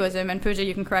taught Hinduism, and Pooja,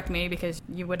 you can correct me because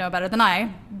you would know better than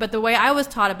I, but the way I was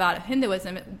taught about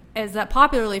Hinduism is that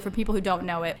popularly, for people who don't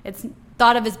know it, it's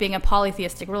thought of as being a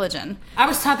polytheistic religion. I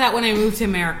was taught that when I moved to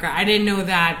America. I didn't know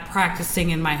that practicing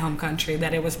in my home country,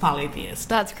 that it was polytheist.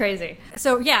 That's crazy.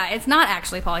 So yeah, it's not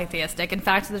actually polytheistic. In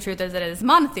fact, the truth is that it is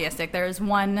monotheistic. There is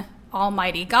one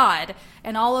almighty God,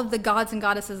 and all of the gods and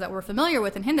goddesses that we're familiar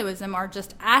with in Hinduism are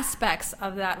just aspects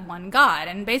of that one God.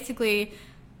 And basically,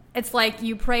 it's like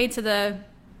you pray to the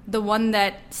one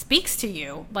that speaks to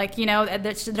you. Like, you know,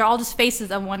 they're all just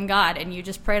faces of one God, and you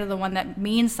just pray to the one that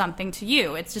means something to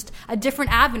you. It's just a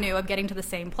different avenue of getting to the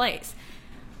same place.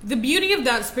 The beauty of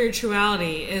that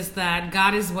spirituality is that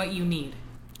God is what you need.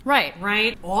 Right.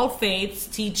 Right? All faiths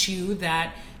teach you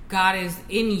that God is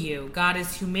in you. God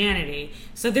is humanity.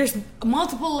 So there's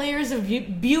multiple layers of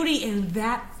beauty in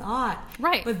that thought.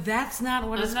 Right. But that's not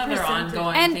what is another presented.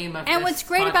 ongoing theme of and this what's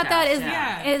great podcast. about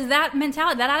that is that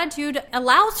mentality, that attitude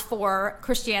allows for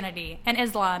Christianity and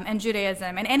Islam and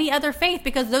Judaism and any other faith,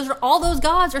 because all those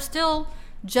gods are still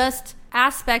just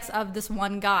aspects of this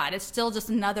one God. It's still just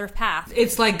another path.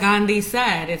 It's like Gandhi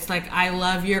said, it's like, I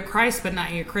love your Christ, but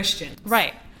not your Christians.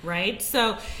 Right. Right?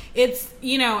 So it's,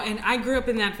 you know, and I grew up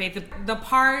in that faith. The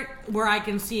part where I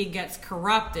can see it gets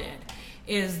corrupted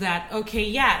is that, okay,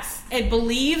 yes, it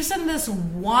believes in this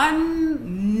oneness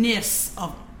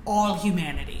of all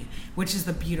humanity, which is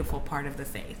the beautiful part of the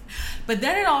faith. But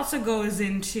then it also goes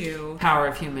into power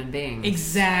of human beings.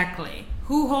 Exactly.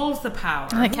 Who holds the power?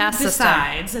 The caste Who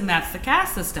decides? And that's the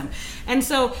caste system. And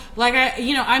so, like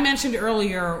I mentioned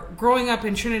earlier, growing up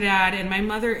in Trinidad, and my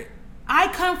mother, I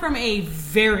come from a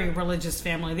very religious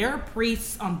family. There are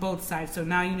priests on both sides, so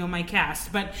now you know my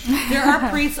caste. But there are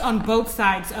priests on both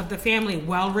sides of the family,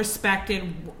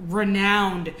 well-respected,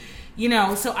 renowned, you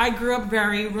know. So I grew up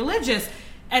very religious.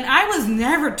 And I was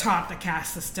never taught the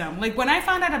caste system. Like, when I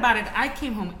found out about it, I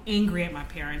came home angry at my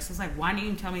parents. I was like, why didn't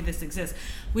you tell me this exists?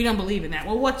 We don't believe in that.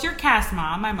 Well, what's your caste,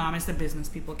 Mom? My mom is the business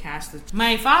people caste.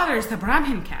 My father is the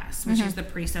Brahmin caste, which is the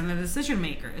priests and the decision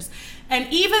makers.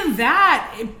 And even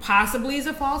that, it possibly is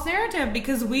a false narrative,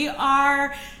 because we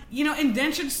are, you know,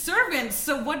 indentured servants.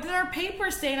 So what did our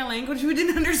papers say in a language we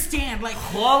didn't understand? Like,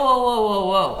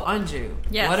 Whoa, Anju.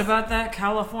 Yes. What about that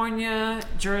California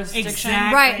jurisdiction?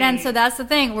 Exactly. Right, and so that's the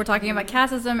thing. We're talking about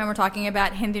casteism, and we're talking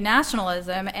about Hindu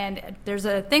nationalism, and there's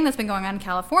a thing that's been going on in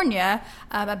California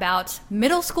about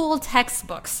middle school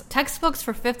textbooks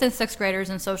for 5th and 6th graders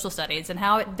in social studies, and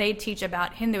how they teach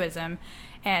about Hinduism.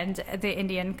 and the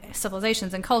Indian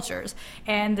civilizations and cultures.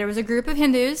 And there was a group of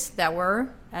Hindus that were,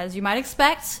 as you might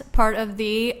expect, part of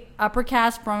the upper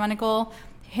caste Brahmanical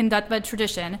Hindutva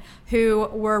tradition, who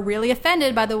were really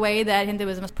offended by the way that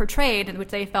Hinduism was portrayed, which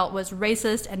they felt was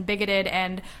racist and bigoted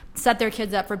and set their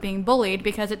kids up for being bullied,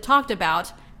 because it talked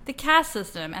about the caste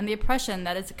system and the oppression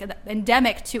that is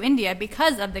endemic to India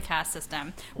because of the caste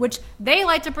system, which they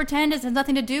like to pretend has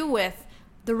nothing to do with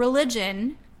the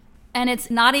religion, and it's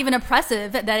not even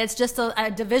oppressive, that it's just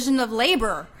a division of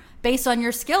labor based on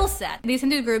your skill set. These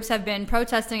Hindu groups have been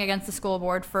protesting against the school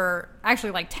board for actually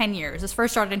like 10 years. This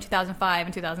first started in 2005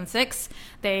 and 2006.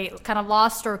 They kind of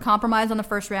lost or compromised on the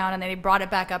first round, and they brought it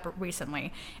back up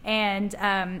recently.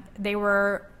 And they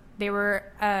were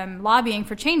lobbying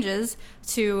for changes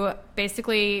to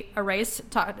basically erase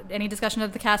any discussion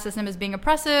of the caste system as being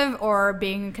oppressive or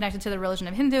being connected to the religion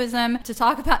of Hinduism. To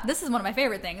talk about, this is one of my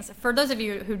favorite things, for those of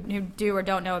you who do or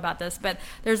don't know about this, but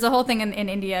there's a whole thing in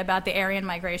India about the Aryan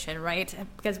migration, right?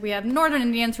 Because we have northern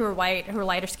Indians who are white, who are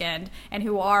lighter skinned, and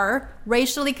who are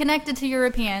racially connected to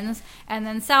Europeans, and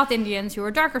then South Indians who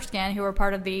are darker skinned, who are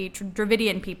part of the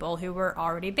Dravidian people who were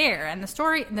already there. And the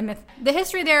story, the myth, the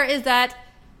history there is that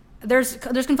there's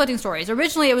conflicting stories.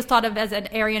 Originally, it was thought of as an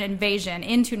Aryan invasion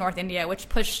into North India, which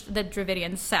pushed the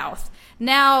Dravidians south.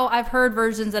 Now, I've heard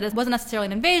versions that it wasn't necessarily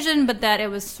an invasion, but that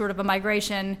it was sort of a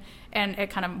migration, and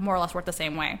it kind of more or less worked the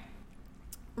same way.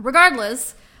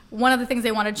 Regardless, one of the things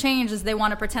they want to change is they want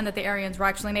to pretend that the Aryans were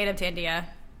actually native to India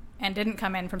and didn't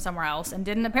come in from somewhere else, and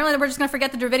apparently we're just going to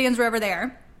forget the Dravidians were ever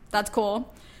there. That's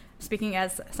cool. Speaking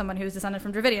as someone who's descended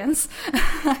from Dravidians.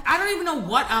 I don't even know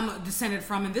what I'm descended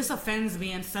from, and this offends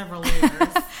me in several layers.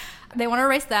 They want to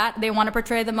erase that. They want to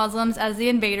portray the Muslims as the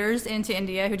invaders into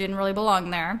India who didn't really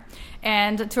belong there,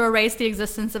 and to erase the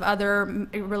existence of other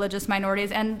religious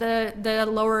minorities and the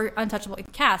lower untouchable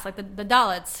castes, like the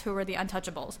Dalits, who were the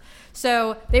untouchables.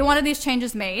 So they wanted these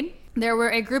changes made. There were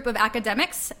a group of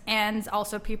academics and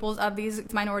also peoples of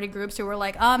these minority groups who were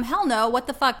like, hell no, what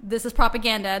the fuck? This is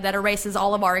propaganda that erases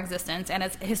all of our existence, and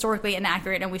it's historically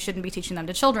inaccurate, and we shouldn't be teaching them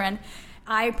to children.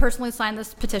 I personally signed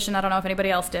this petition. I don't know if anybody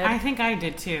else did. I think I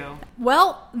did too.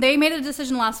 Well, they made a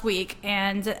decision last week,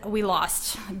 and we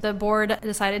lost. The board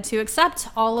decided to accept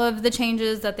all of the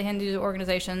changes that the Hindu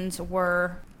organizations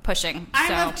were pushing. I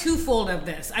have twofold of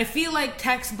this. I feel like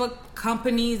textbook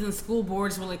companies and school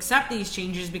boards will accept these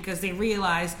changes because they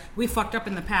realize we fucked up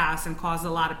in the past and caused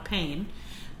a lot of pain.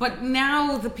 But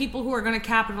now the people who are going to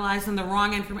capitalize on the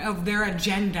wrong information of their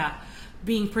agenda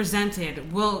being presented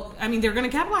they're going to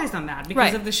capitalize on that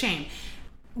because of the shame.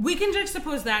 We can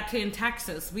juxtapose that to in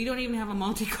Texas. We don't even have a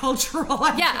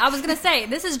multicultural. Yeah, I was going to say,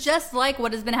 this is just like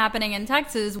what has been happening in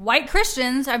Texas. White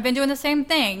Christians have been doing the same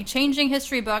thing, changing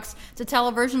history books to tell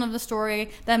a version of the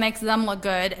story that makes them look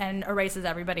good and erases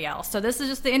everybody else. So this is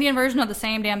just the Indian version of the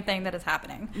same damn thing that is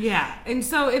happening. Yeah, and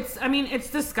so it's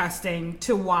disgusting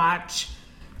to watch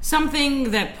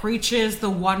something that preaches the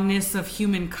oneness of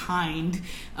humankind,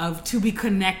 of to be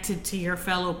connected to your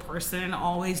fellow person and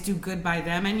always do good by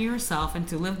them and yourself and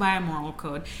to live by a moral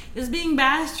code, is being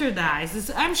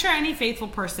bastardized. I'm sure any faithful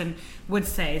person would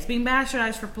say it's being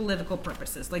bastardized for political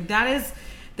purposes. Like that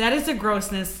is a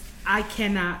grossness I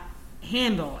cannot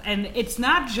handle. And it's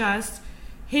not just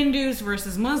Hindus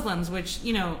versus Muslims, which,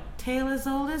 tale as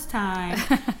old as time.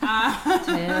 Tale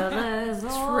as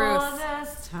old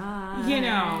as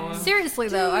time. Seriously,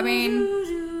 though, I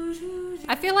mean,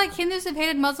 I feel like Hindus have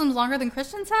hated Muslims longer than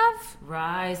Christians have.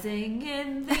 Rising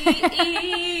in the east.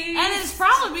 And it's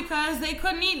probably because they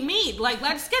couldn't eat meat. Like,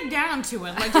 let's get down to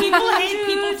it. Like, people hate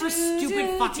people for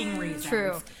stupid fucking reasons.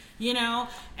 True.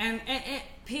 And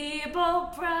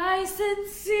people rise and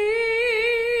sing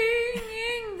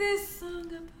this song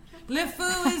about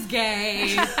LeFou is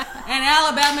gay, and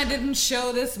Alabama didn't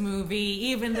show this movie,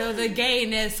 even though the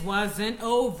gayness wasn't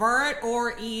overt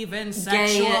or even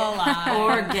sexualized.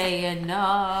 Or gay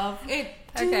enough.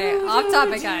 Okay, off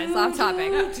topic, guys. Off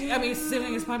topic. I mean,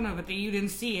 sibling is pornography. You didn't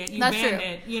see it. You That's banned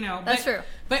true. it. That's true.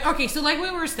 But okay, so like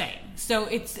we were saying, so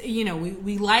it's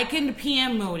we likened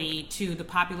PM Modi to the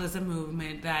populism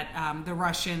movement that the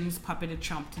Russians puppeted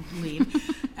Trump to lead.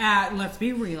 Let's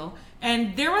be real.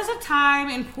 And there was a time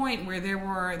and point where there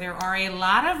are a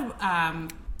lot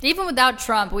of even without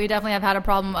Trump, we definitely have had a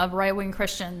problem of right-wing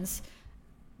Christians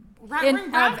being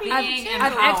empowered,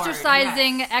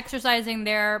 exercising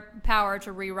their power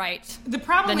to rewrite the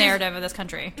problem narrative of this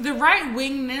country. The right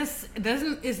wingness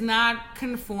is not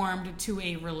conformed to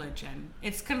a religion.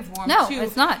 It's conformed to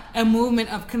it's not. A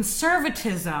movement of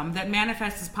conservatism that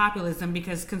manifests as populism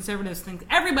because conservatives think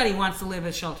everybody wants to live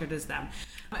as sheltered as them.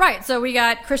 Right, so we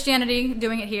got Christianity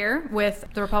doing it here with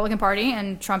the Republican Party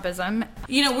and Trumpism.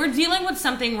 You know, we're dealing with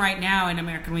something right now in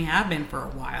America, and we have been for a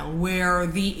while, where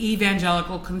the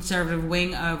evangelical conservative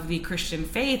wing of the Christian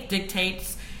faith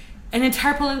dictates an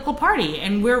entire political party,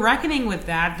 and we're reckoning with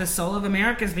that. The soul of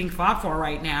America is being fought for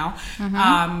right now.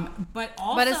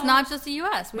 But it's not just the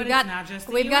U.S. We've got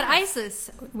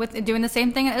ISIS doing the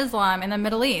same thing in Islam in the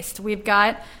Middle East. We've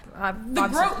got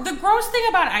the gross thing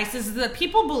about ISIS is that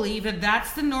people believe that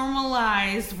that's the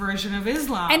normalized version of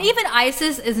Islam, and even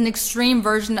ISIS is an extreme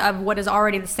version of what is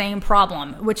already the same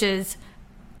problem, which is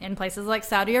in places like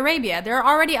Saudi Arabia. There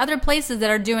are already other places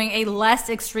that are doing a less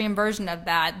extreme version of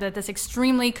that this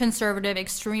extremely conservative,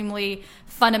 extremely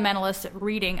fundamentalist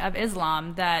reading of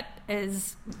Islam that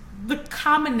is... The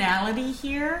commonality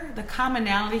here,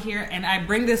 and I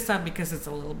bring this up because it's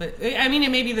a little bit... I mean,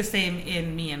 it may be the same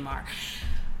in Myanmar.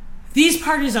 These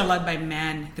parties are led by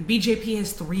men. The BJP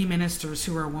has 3 ministers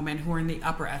who are women who are in the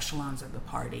upper echelons of the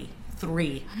party.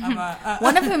 3.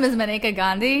 One of whom is Maneka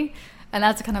Gandhi. And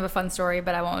that's kind of a fun story,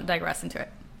 but I won't digress into it.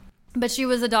 But she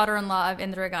was the daughter-in-law of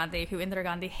Indira Gandhi, who Indira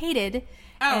Gandhi hated.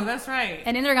 That's right.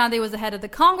 And Indira Gandhi was the head of the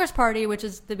Congress Party, which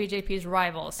is the BJP's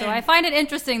rival. So I find it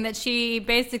interesting that she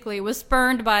basically was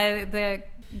spurned by the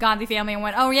Gandhi family and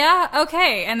went, oh yeah,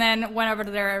 okay, and then went over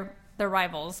to their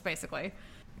rivals, basically.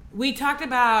 We talked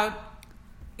about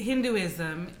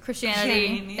Hinduism,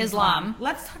 Christianity, Islam.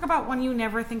 Let's talk about one you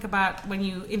never think about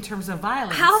in terms of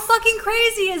violence. How fucking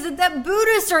crazy is it that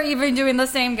Buddhists are even doing the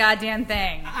same goddamn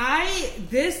thing?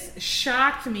 This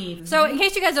shocked me. So, in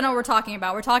case you guys don't know what we're talking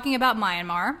about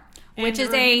Myanmar,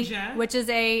 which is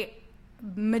a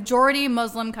majority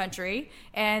Muslim country,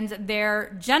 and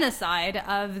their genocide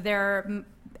of their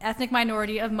ethnic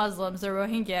minority of Muslims, the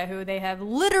Rohingya, who they have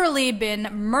literally been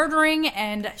murdering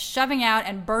and shoving out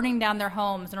and burning down their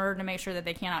homes in order to make sure that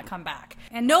they cannot come back.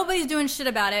 And nobody's doing shit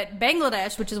about it.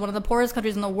 Bangladesh, which is one of the poorest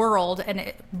countries in the world and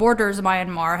it borders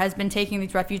Myanmar, has been taking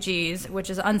these refugees, which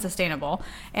is unsustainable.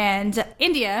 And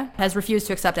India has refused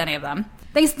to accept any of them,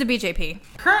 thanks to the BJP.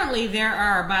 Currently, there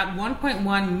are about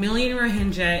 1.1 million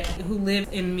Rohingya who live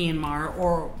in Myanmar,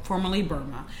 or formerly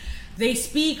Burma. They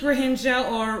speak Rohingya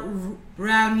or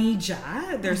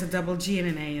Raunija. There's a double G and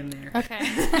an A in there. Okay.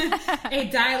 A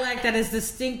dialect that is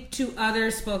distinct to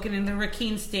others spoken in the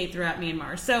Rakhine state throughout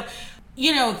Myanmar. So,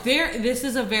 you know,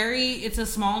 it's a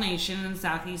small nation in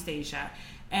Southeast Asia.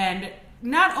 And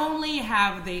not only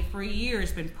have they for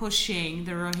years been pushing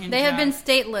the Rohingya... They have been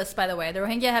stateless, by the way. The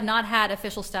Rohingya have not had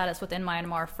official status within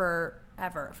Myanmar for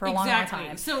a long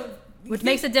time. So... Which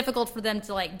makes it difficult for them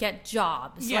to get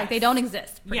jobs. Yes. They don't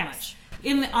exist pretty much.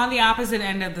 On the opposite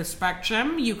end of the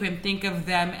spectrum, you can think of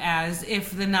them as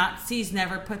if the Nazis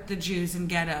never put the Jews in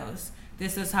ghettos.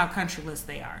 This is how countryless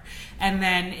they are. And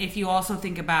then if you also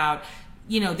think about,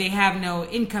 they have no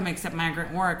income except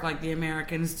migrant work like the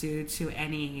Americans do to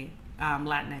any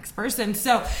Latinx person.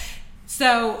 So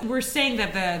we're saying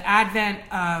that the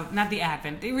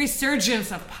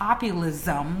resurgence of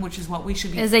populism, which is what we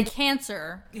should be... is a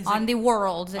cancer on the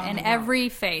world in every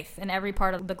faith, in every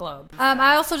part of the globe.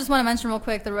 I also just want to mention real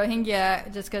quick the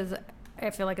Rohingya, just because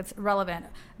I feel like it's relevant.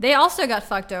 They also got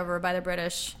fucked over by the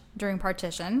British during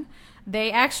partition.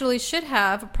 They actually should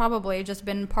have probably just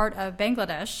been part of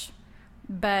Bangladesh,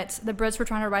 but the Brits were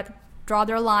trying to draw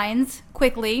their lines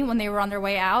quickly when they were on their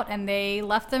way out, and they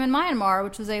left them in Myanmar,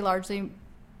 which was a largely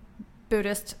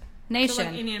Buddhist nation. So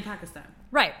like India and Pakistan.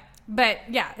 Right. But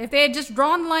yeah, if they had just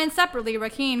drawn the line separately,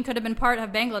 Rakhine could have been part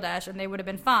of Bangladesh and they would have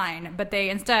been fine. But they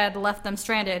instead left them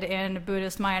stranded in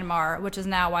Buddhist Myanmar, which is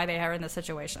now why they are in this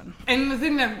situation. And the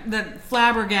thing that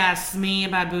flabbergasts me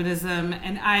about Buddhism,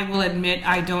 and I will admit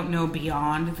I don't know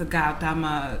beyond the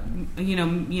Gautama,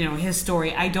 his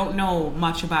story. I don't know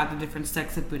much about the different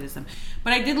sects of Buddhism,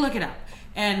 but I did look it up.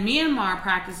 And Myanmar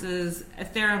practices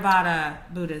Theravada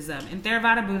Buddhism. And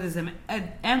Theravada Buddhism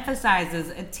emphasizes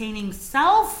attaining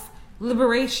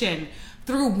self-liberation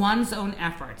through one's own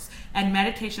efforts. And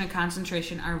meditation and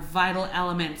concentration are vital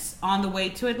elements on the way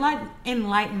to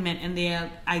enlightenment. And the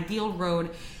ideal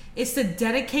road is to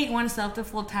dedicate oneself to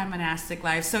full-time monastic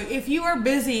life. So if you are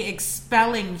busy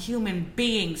expelling human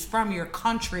beings from your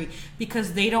country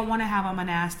because they don't want to have a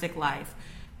monastic life,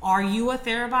 Are you a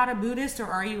Theravada Buddhist or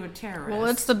are you a terrorist? Well,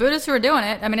 it's the Buddhists who are doing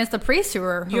it. I mean, it's the priests who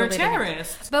are. You're a leading it.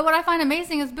 terrorist. But what I find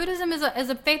amazing is Buddhism is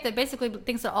a faith that basically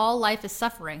thinks that all life is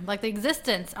suffering. Like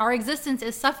our existence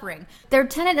is suffering. Their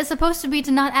tenet is supposed to be to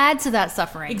not add to that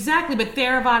suffering. Exactly, but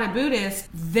Theravada Buddhists,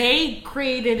 they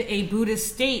created a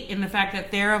Buddhist state in the fact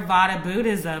that Theravada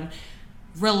Buddhism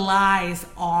relies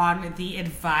on the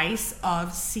advice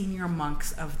of senior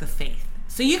monks of the faith.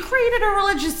 So you created a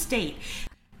religious state.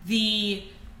 The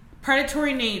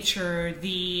predatory nature,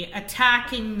 the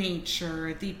attacking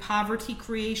nature, the poverty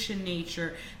creation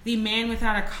nature, the man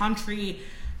without a country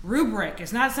rubric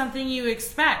is not something you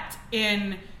expect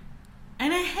in,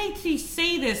 and I hate to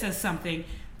say this as something,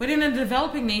 but in a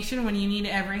developing nation, when you need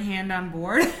every hand on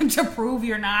board to prove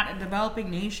you're not a developing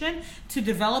nation, to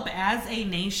develop as a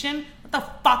nation, what the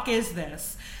fuck is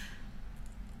this?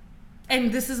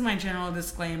 And this is my general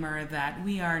disclaimer that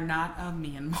we are not of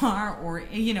Myanmar or,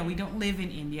 we don't live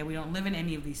in India. We don't live in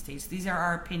any of these states. These are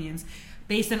our opinions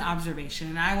based on observation.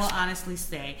 And I will honestly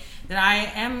say that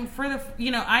I am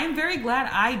I am very glad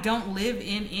I don't live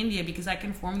in India because I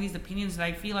can form these opinions that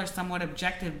I feel are somewhat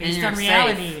objective based on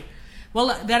reality. Safe. Well,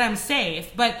 that I'm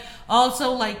safe. But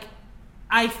also,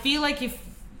 I feel like if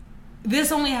this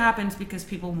only happens because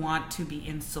people want to be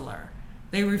insular.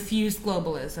 They refuse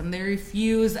globalism. They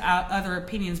refuse other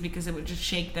opinions because it would just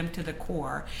shake them to the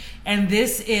core. And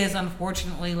this is,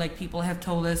 unfortunately, like people have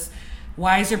told us,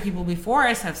 wiser people before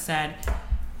us have said,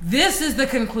 this is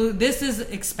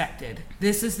expected.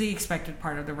 This is the expected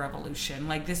part of the revolution.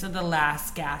 Like, this is the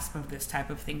last gasp of this type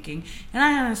of thinking. And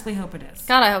I honestly hope it is.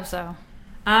 God, I hope so.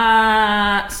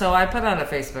 So I put out a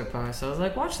Facebook post. I was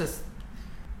like, watch this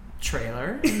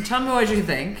trailer and tell me what you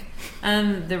think.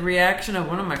 And the reaction of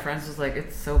one of my friends was like,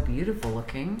 it's so beautiful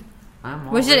looking.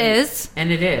 Which it is.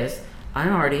 And it is.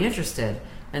 I'm already interested.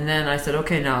 And then I said,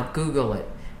 okay, now Google it.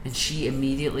 And she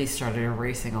immediately started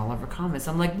erasing all of her comments.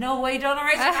 I'm like, no way, don't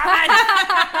erase your comments.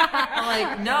 I'm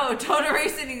like, no, don't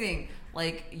erase anything.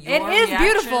 Like, your it is reaction,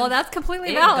 beautiful. That's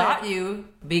completely valid. It got you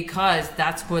because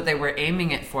that's what they were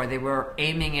aiming it for. They were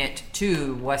aiming it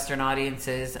to Western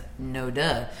audiences, no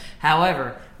duh.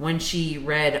 However, when she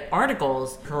read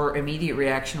articles, her immediate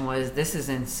reaction was, this is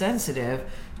insensitive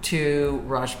to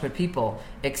Rajput people.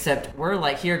 Except we're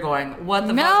like here going, what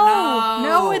the fuck?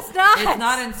 No, it's not. It's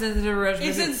not insensitive to Rajput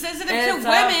It's people. insensitive to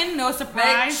women, no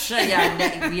surprise.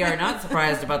 Yeah, we are not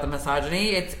surprised about the misogyny.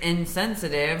 It's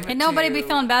insensitive. And nobody be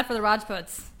feeling bad for the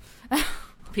Rajputs.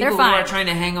 People who are trying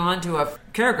to hang on to a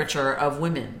caricature of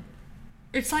women.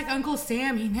 It's like Uncle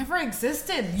Sam. He never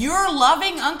existed. You're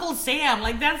loving Uncle Sam.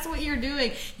 Like, that's what you're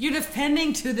doing. You're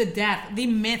defending to the death the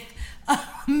myth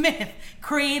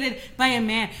created by a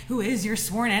man who is your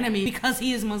sworn enemy because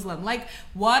he is Muslim. Like,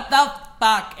 what the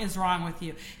fuck is wrong with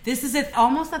you? This is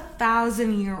almost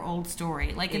 1,000-year-old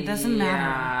story. Like, it doesn't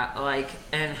matter. Yeah,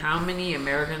 and how many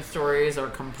American stories are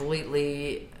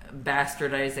completely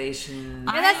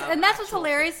bastardization? And that's what's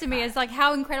hilarious to me is like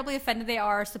how incredibly offended they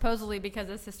are supposedly because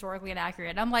it's historically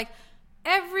inaccurate. I'm like,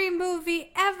 every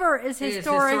movie ever is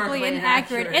historically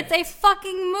inaccurate. It's a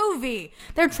fucking movie.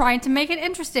 They're trying to make it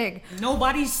interesting.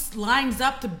 Nobody lines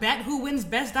up to bet who wins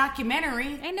best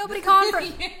documentary. Ain't nobody calling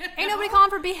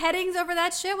for beheadings over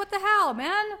that shit. What the hell,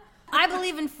 man? I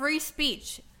believe in free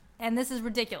speech. And this is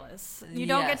ridiculous. You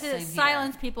don't get to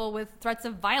silence people with threats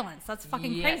of violence. That's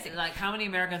fucking crazy. Like, how many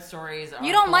American stories are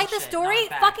You don't like the story?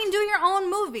 Fucking do your own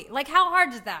movie. Like, how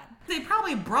hard is that? They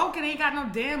probably broke and ain't got no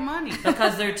damn money.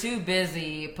 Because they're too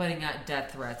busy putting out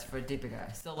death threats for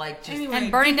Deepika. So, like, just... Anyway,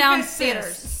 and burning down sis,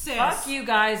 theaters. Fuck you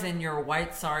guys and your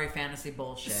white sorry fantasy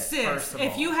bullshit. Sis,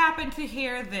 if you happen to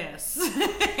hear this,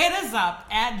 hit us up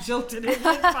at Jilted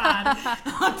English Pod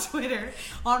on Twitter,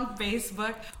 on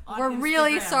Facebook, on We're Instagram.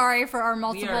 really sorry for our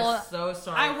multiple... We are so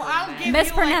sorry. I'll give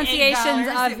mispronunciations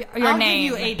you like $8. of your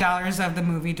name. I'll give you $8 of the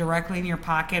movie directly in your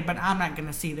pocket, but I'm not going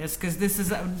to see this because this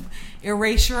is an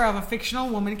erasure of a fictional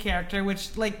woman character,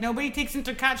 which like nobody takes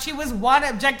into account. She was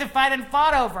objectified and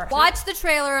fought over. Watch the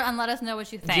trailer and let us know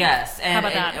what you think. Yes, How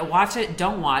about and that? watch it.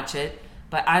 Don't watch it.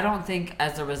 But I don't think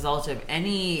as a result of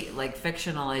any like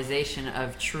fictionalization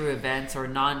of true events or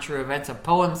non-true events of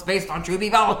poems based on true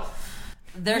people,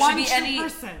 there should be any.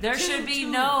 There should be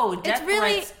no death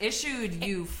threats issued.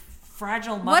 You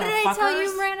fragile motherfuckers. What did I tell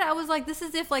you, Miranda? I was like, this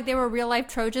is if like they were real life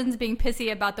Trojans being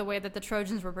pissy about the way that the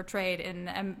Trojans were portrayed in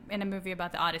a movie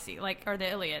about the Odyssey, like or the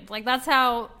Iliad. Like that's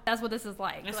what this is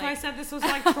like. That's like, why I said this was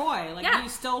like Troy. Like you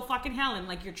stole fucking Helen.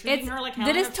 Like you're treating her like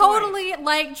Helen. That is totally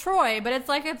like Troy, but it's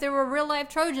like if there were real life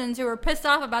Trojans who were pissed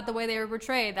off about the way they were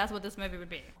portrayed. That's what this movie would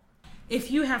be. If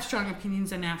you have strong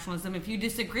opinions on nationalism, if you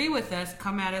disagree with us,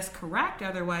 come at us correct.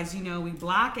 Otherwise, we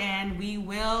block and we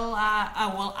will,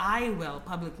 I will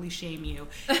publicly shame you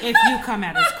if you come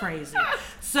at us crazy.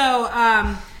 So,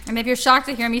 and if you're shocked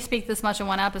to hear me speak this much in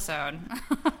one episode.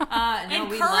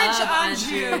 Encourage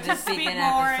Anju to speak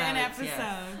more in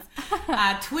episodes.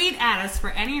 Yes. Tweet at us for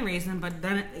any reason, but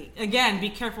then again, be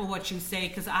careful what you say,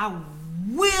 because I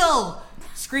will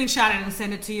screenshot it and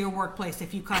send it to your workplace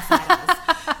if you cuss at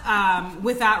us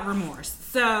without remorse.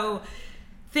 So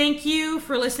thank you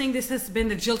for listening. This has been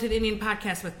the Jilted Indian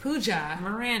Podcast with Pooja,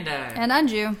 Miranda, and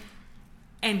Anju.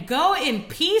 And go in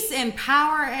peace and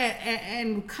power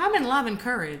and come in love and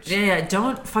courage. Yeah,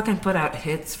 don't fucking put out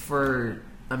hits for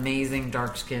amazing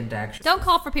dark-skinned actors. Don't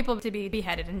call for people to be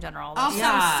beheaded in general. Also,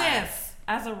 sis.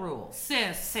 As a rule.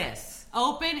 Sis.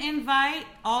 Open invite.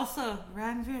 Also,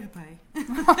 Ran Virbai.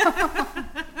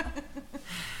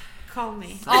 Call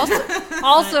me.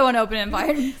 Also an open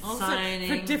invite. Also Signing.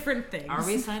 for different things. Are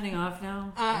we signing off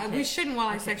now? We shouldn't while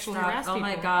I sexually harass people. Oh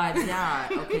my god, yeah.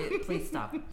 Okay, please stop.